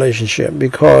have a relationship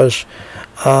because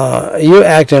you're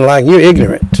acting like you're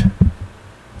ignorant.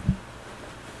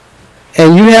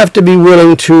 And you have to be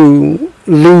willing to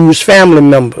lose family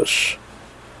members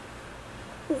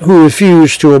who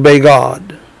refuse to obey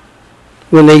God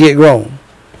when they get grown.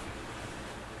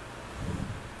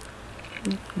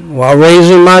 While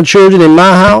raising my children in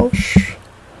my house,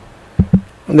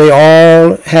 they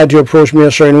all had to approach me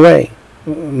a certain way.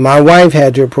 My wife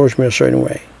had to approach me a certain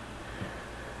way.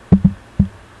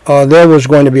 There was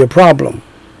going to be a problem.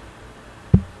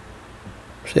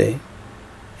 See?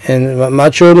 And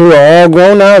my children who are all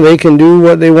grown now, they can do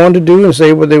what they want to do and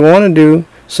say what they want to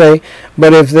say.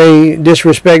 But if they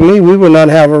disrespect me, we will not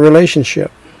have a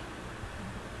relationship.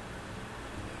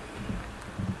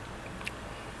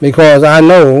 because I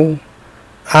know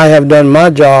I have done my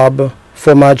job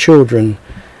for my children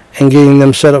and getting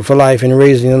them set up for life and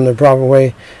raising them the proper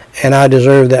way, and I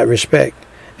deserve that respect.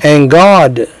 And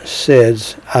God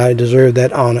says I deserve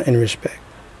that honor and respect.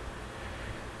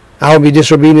 I will be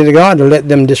disobedient to God to let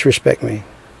them disrespect me.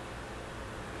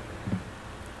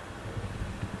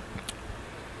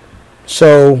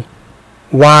 So,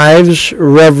 wives,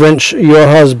 reverence your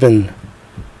husband.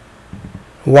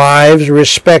 Wives,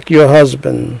 respect your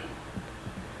husband.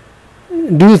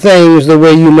 Do things the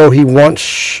way you know he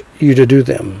wants you to do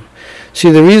them.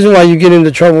 See, the reason why you get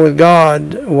into trouble with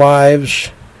God,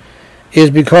 wives, is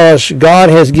because God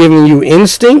has given you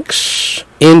instincts,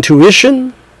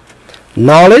 intuition,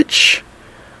 knowledge,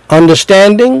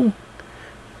 understanding,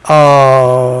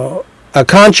 a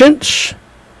conscience.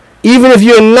 Even if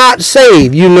you're not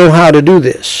saved, you know how to do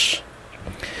this.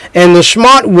 And the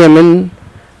smart women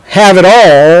have it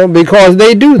all because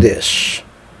they do this.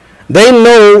 They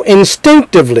know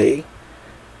instinctively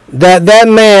that that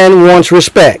man wants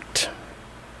respect.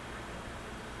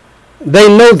 They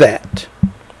know that.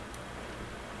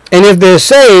 And if they're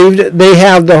saved, they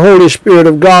have the Holy Spirit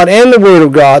of God and the Word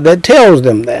of God that tells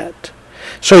them that.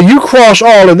 So you cross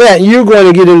all of that, you're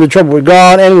going to get into trouble with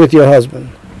God and with your husband.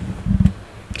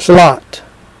 It's a lot.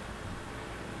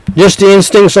 Just the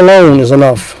instincts alone is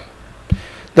enough.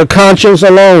 The conscience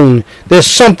alone. There's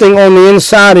something on the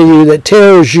inside of you that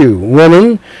tells you,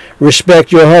 woman,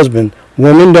 respect your husband.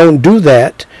 Woman, don't do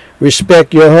that.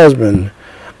 Respect your husband.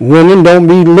 Women, don't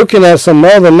be looking at some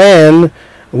other man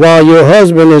while your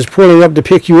husband is pulling up to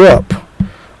pick you up.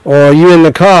 Or you in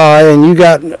the car and you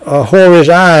got whorish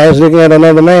eyes looking at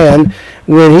another man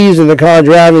when he's in the car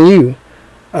driving you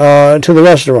to the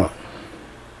restaurant.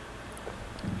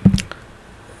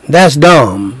 That's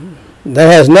dumb.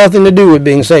 That has nothing to do with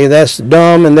being saved. That's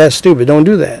dumb and that's stupid. Don't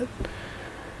do that.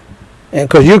 And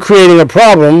because you're creating a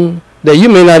problem that you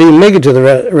may not even make it to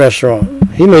the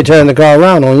restaurant. He may turn the car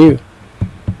around on you.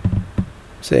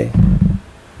 See?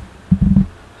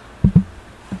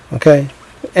 Okay?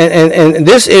 And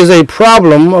this is a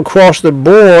problem across the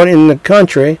board in the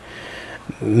country.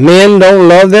 Men don't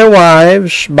love their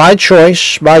wives by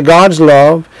choice, by God's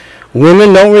love.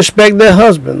 Women don't respect their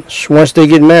husbands once they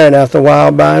get married after a while,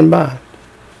 by and by.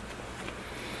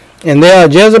 And there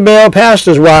are Jezebel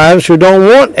pastors' wives who don't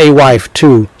want a wife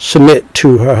to submit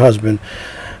to her husband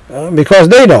because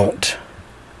they don't.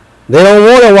 They don't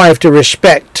want a wife to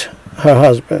respect her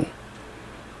husband.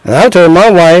 And I told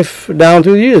my wife down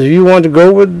through the years, if you want to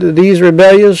go with these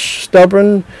rebellious,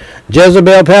 stubborn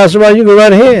Jezebel pastors' wives, you go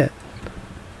right ahead.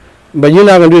 But you're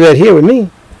not going to do that here with me.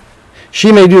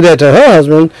 She may do that to her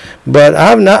husband, but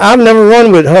I've never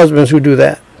run with husbands who do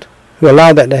that, who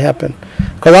allow that to happen.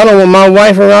 Because I don't want my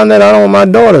wife around that. I don't want my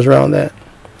daughters around that.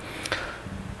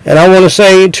 And I want to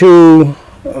say to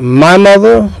my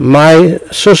mother, my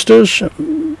sisters,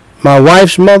 my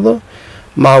wife's mother,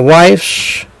 my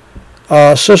wife's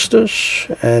sisters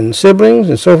and siblings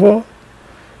and so forth,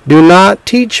 do not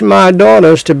teach my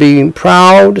daughters to be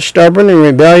proud, stubborn, and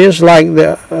rebellious like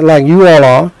you all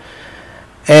are.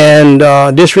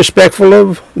 And disrespectful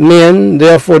of men,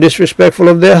 therefore disrespectful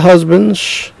of their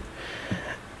husbands,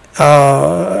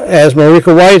 as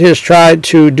Marika White has tried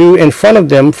to do in front of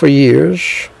them for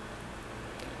years.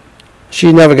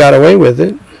 She never got away with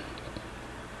it.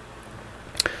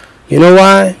 You know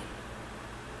why?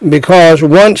 Because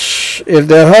once, if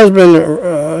their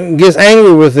husband gets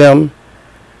angry with them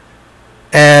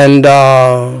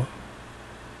and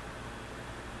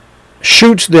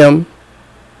shoots them,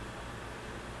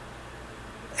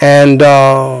 and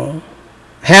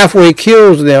halfway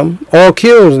kills them, or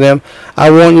kills them,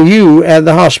 I want you at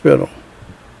the hospital.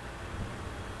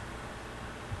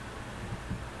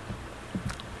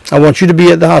 I want you to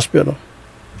be at the hospital.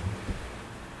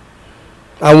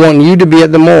 I want you to be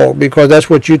at the morgue because that's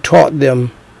what you taught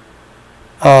them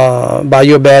by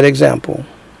your bad example.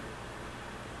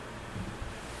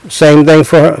 Same thing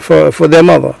for their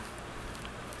mother.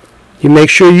 You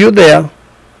make sure you're there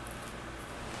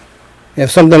if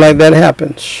something like that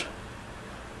happens.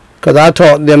 Because I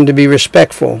taught them to be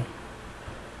respectful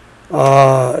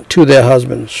to their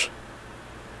husbands.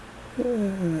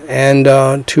 And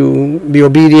to be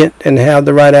obedient and have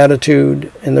the right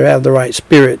attitude and to have the right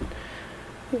spirit.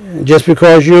 Just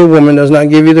because you're a woman does not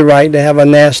give you the right to have a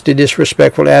nasty,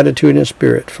 disrespectful attitude and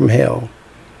spirit from hell.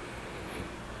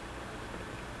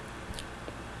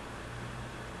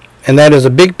 And that is a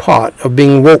big part of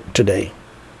being woke today.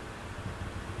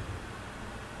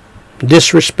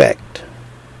 Disrespect,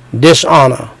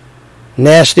 dishonor,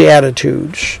 nasty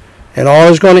attitudes. And all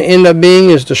it's going to end up being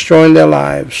is destroying their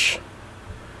lives.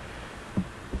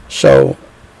 So,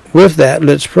 With that,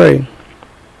 let's pray.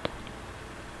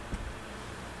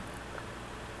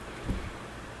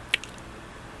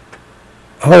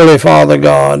 Holy Father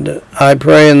God, I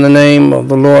pray in the name of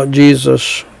the Lord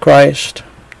Jesus Christ.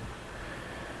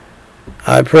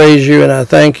 I praise you and I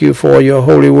thank you for your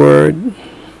holy word.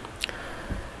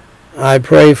 I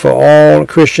pray for all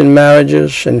Christian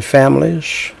marriages and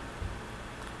families,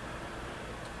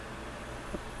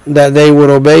 that they would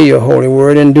obey your holy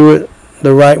word and do it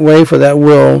the right way, for that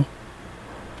will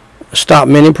stop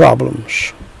many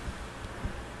problems.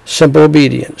 Simple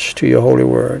obedience to your holy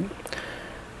word.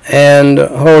 And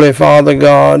Holy Father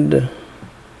God,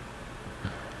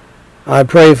 I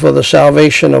pray for the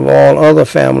salvation of all other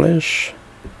families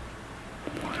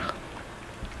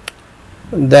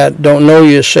that don't know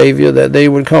your Savior, that they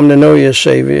would come to know your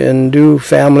Savior and do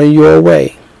family your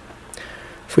way.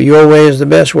 For your way is the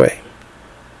best way.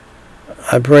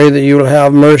 I pray that you will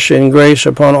have mercy and grace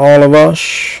upon all of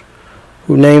us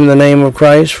who name the name of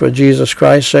Christ. For Jesus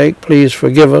Christ's sake, please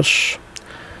forgive us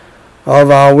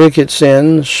of our wicked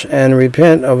sins and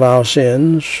repent of our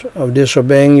sins of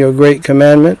disobeying your great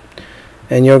commandment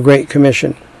and your great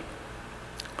commission.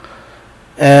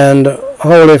 And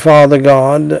Holy Father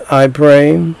God, I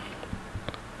pray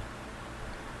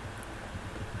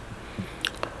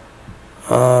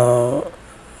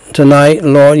tonight,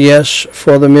 Lord, yes,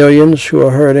 for the millions who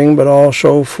are hurting, but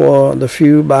also for the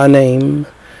few by name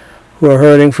who are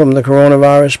hurting from the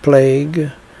coronavirus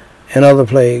plague and other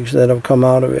plagues that have come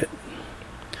out of it.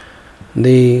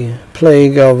 The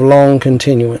plague of long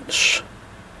continuance.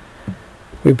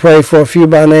 We pray for a few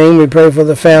by name. We pray for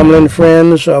the family and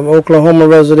friends of Oklahoma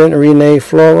resident Renee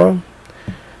Flora.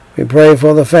 We pray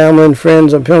for the family and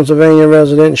friends of Pennsylvania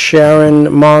resident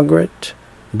Sharon Margaret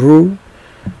Brew.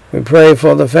 We pray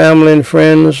for the family and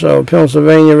friends of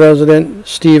Pennsylvania resident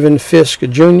Stephen Fisk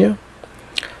Jr.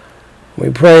 We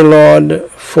pray, Lord,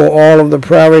 for all of the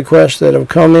prayer requests that have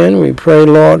come in. We pray,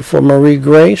 Lord, for Marie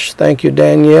Grace. Thank you,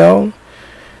 Danielle,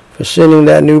 for sending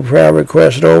that new prayer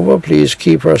request over. Please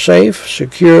keep her safe,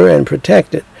 secure, and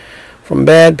protected from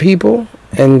bad people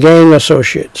and gang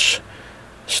associates.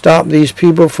 Stop these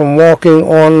people from walking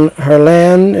on her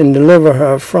land and deliver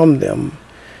her from them.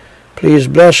 Please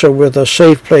bless her with a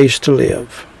safe place to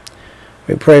live.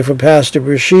 We pray for Pastor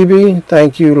Bershibi.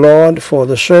 Thank you, Lord, for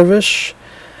the service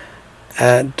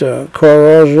at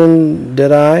Corazon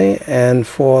Didai and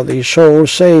for the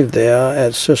souls saved there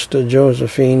at Sister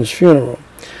Josephine's funeral.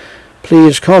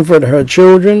 Please comfort her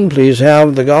children. Please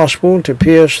have the gospel to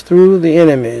pierce through the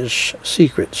enemy's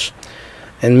secrets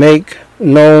and make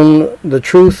known the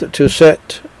truth to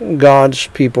set God's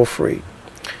people free.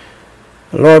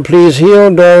 Lord, please heal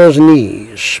Dora's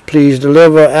knees. Please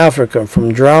deliver Africa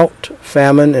from drought,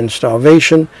 famine, and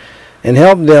starvation, and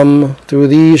help them through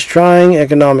these trying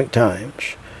economic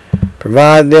times.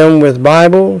 Provide them with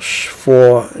Bibles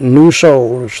for new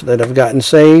souls that have gotten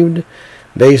saved,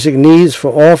 basic needs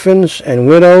for orphans and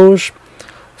widows,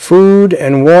 food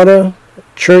and water,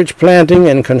 church planting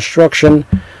and construction,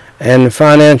 and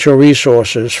financial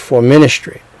resources for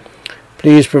ministry.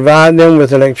 Please provide them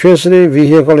with electricity,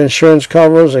 vehicle insurance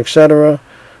covers, etc.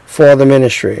 for the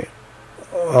ministry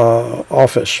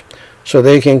office so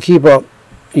they can keep up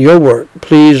your work.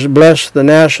 Please bless the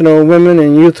National Women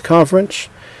and Youth Conference,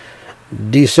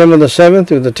 December the 7th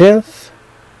through the 10th,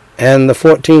 and the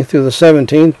 14th through the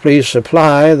 17th. Please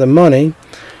supply the money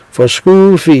for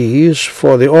school fees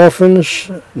for the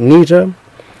orphans, Nita.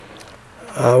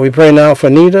 We pray now for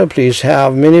Nita. Please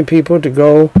have many people to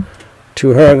go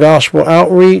to her gospel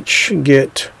outreach,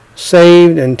 get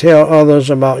saved, and tell others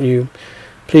about you.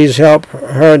 Please help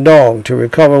her dog to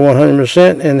recover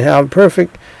 100% and have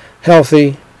perfect,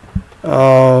 healthy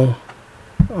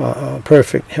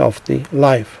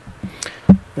life.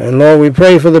 And Lord, we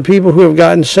pray for the people who have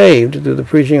gotten saved through the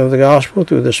preaching of the gospel,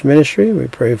 through this ministry. We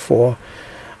pray for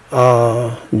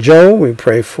Joe. We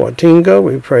pray for Tinga.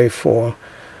 We pray for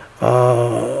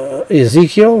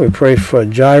Ezekiel. We pray for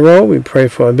Jairo. We pray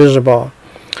for Abizabal.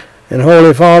 And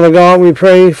Holy Father God, we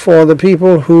pray for the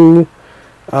people who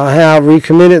have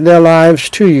recommitted their lives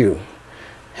to you.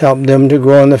 Help them to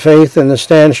grow in the faith and to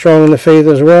stand strong in the faith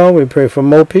as well. We pray for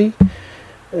Mopi,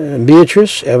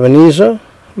 Beatrice, Ebenezer,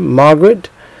 Margaret,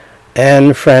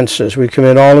 and Francis. We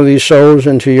commit all of these souls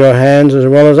into your hands as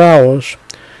well as ours.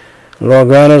 Lord,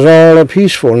 grant us all a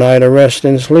peaceful night of rest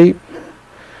and sleep.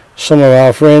 Some of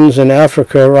our friends in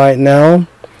Africa right now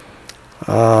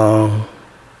are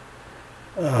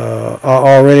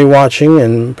already watching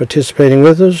and participating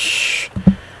with us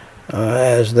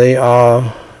as they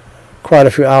are quite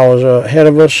a few hours ahead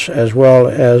of us, as well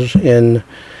as in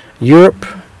Europe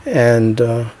and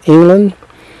England.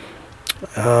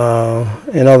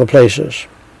 in other places.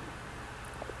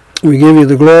 We give you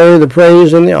the glory, the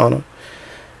praise, and the honor.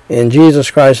 In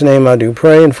Jesus Christ's name I do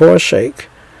pray, and for his sake,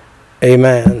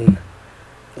 amen.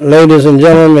 Ladies and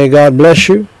gentlemen, may God bless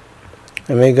you,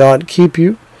 and may God keep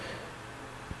you.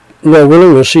 Lord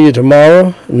willing, we'll see you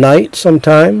tomorrow night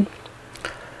sometime.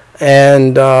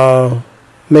 And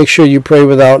make sure you pray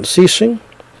without ceasing.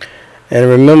 And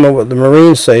remember what the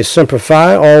Marines say, Semper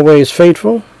Fi, always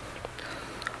faithful.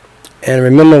 And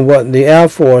remember what the Air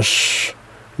Force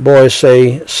boys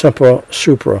say, Semper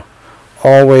Supra,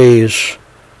 always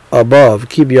above.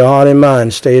 Keep your heart and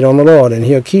mind stayed on the Lord, and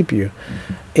he'll keep you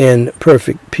in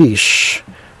perfect peace.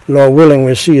 Lord willing,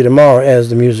 we'll see you tomorrow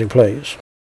as the music plays.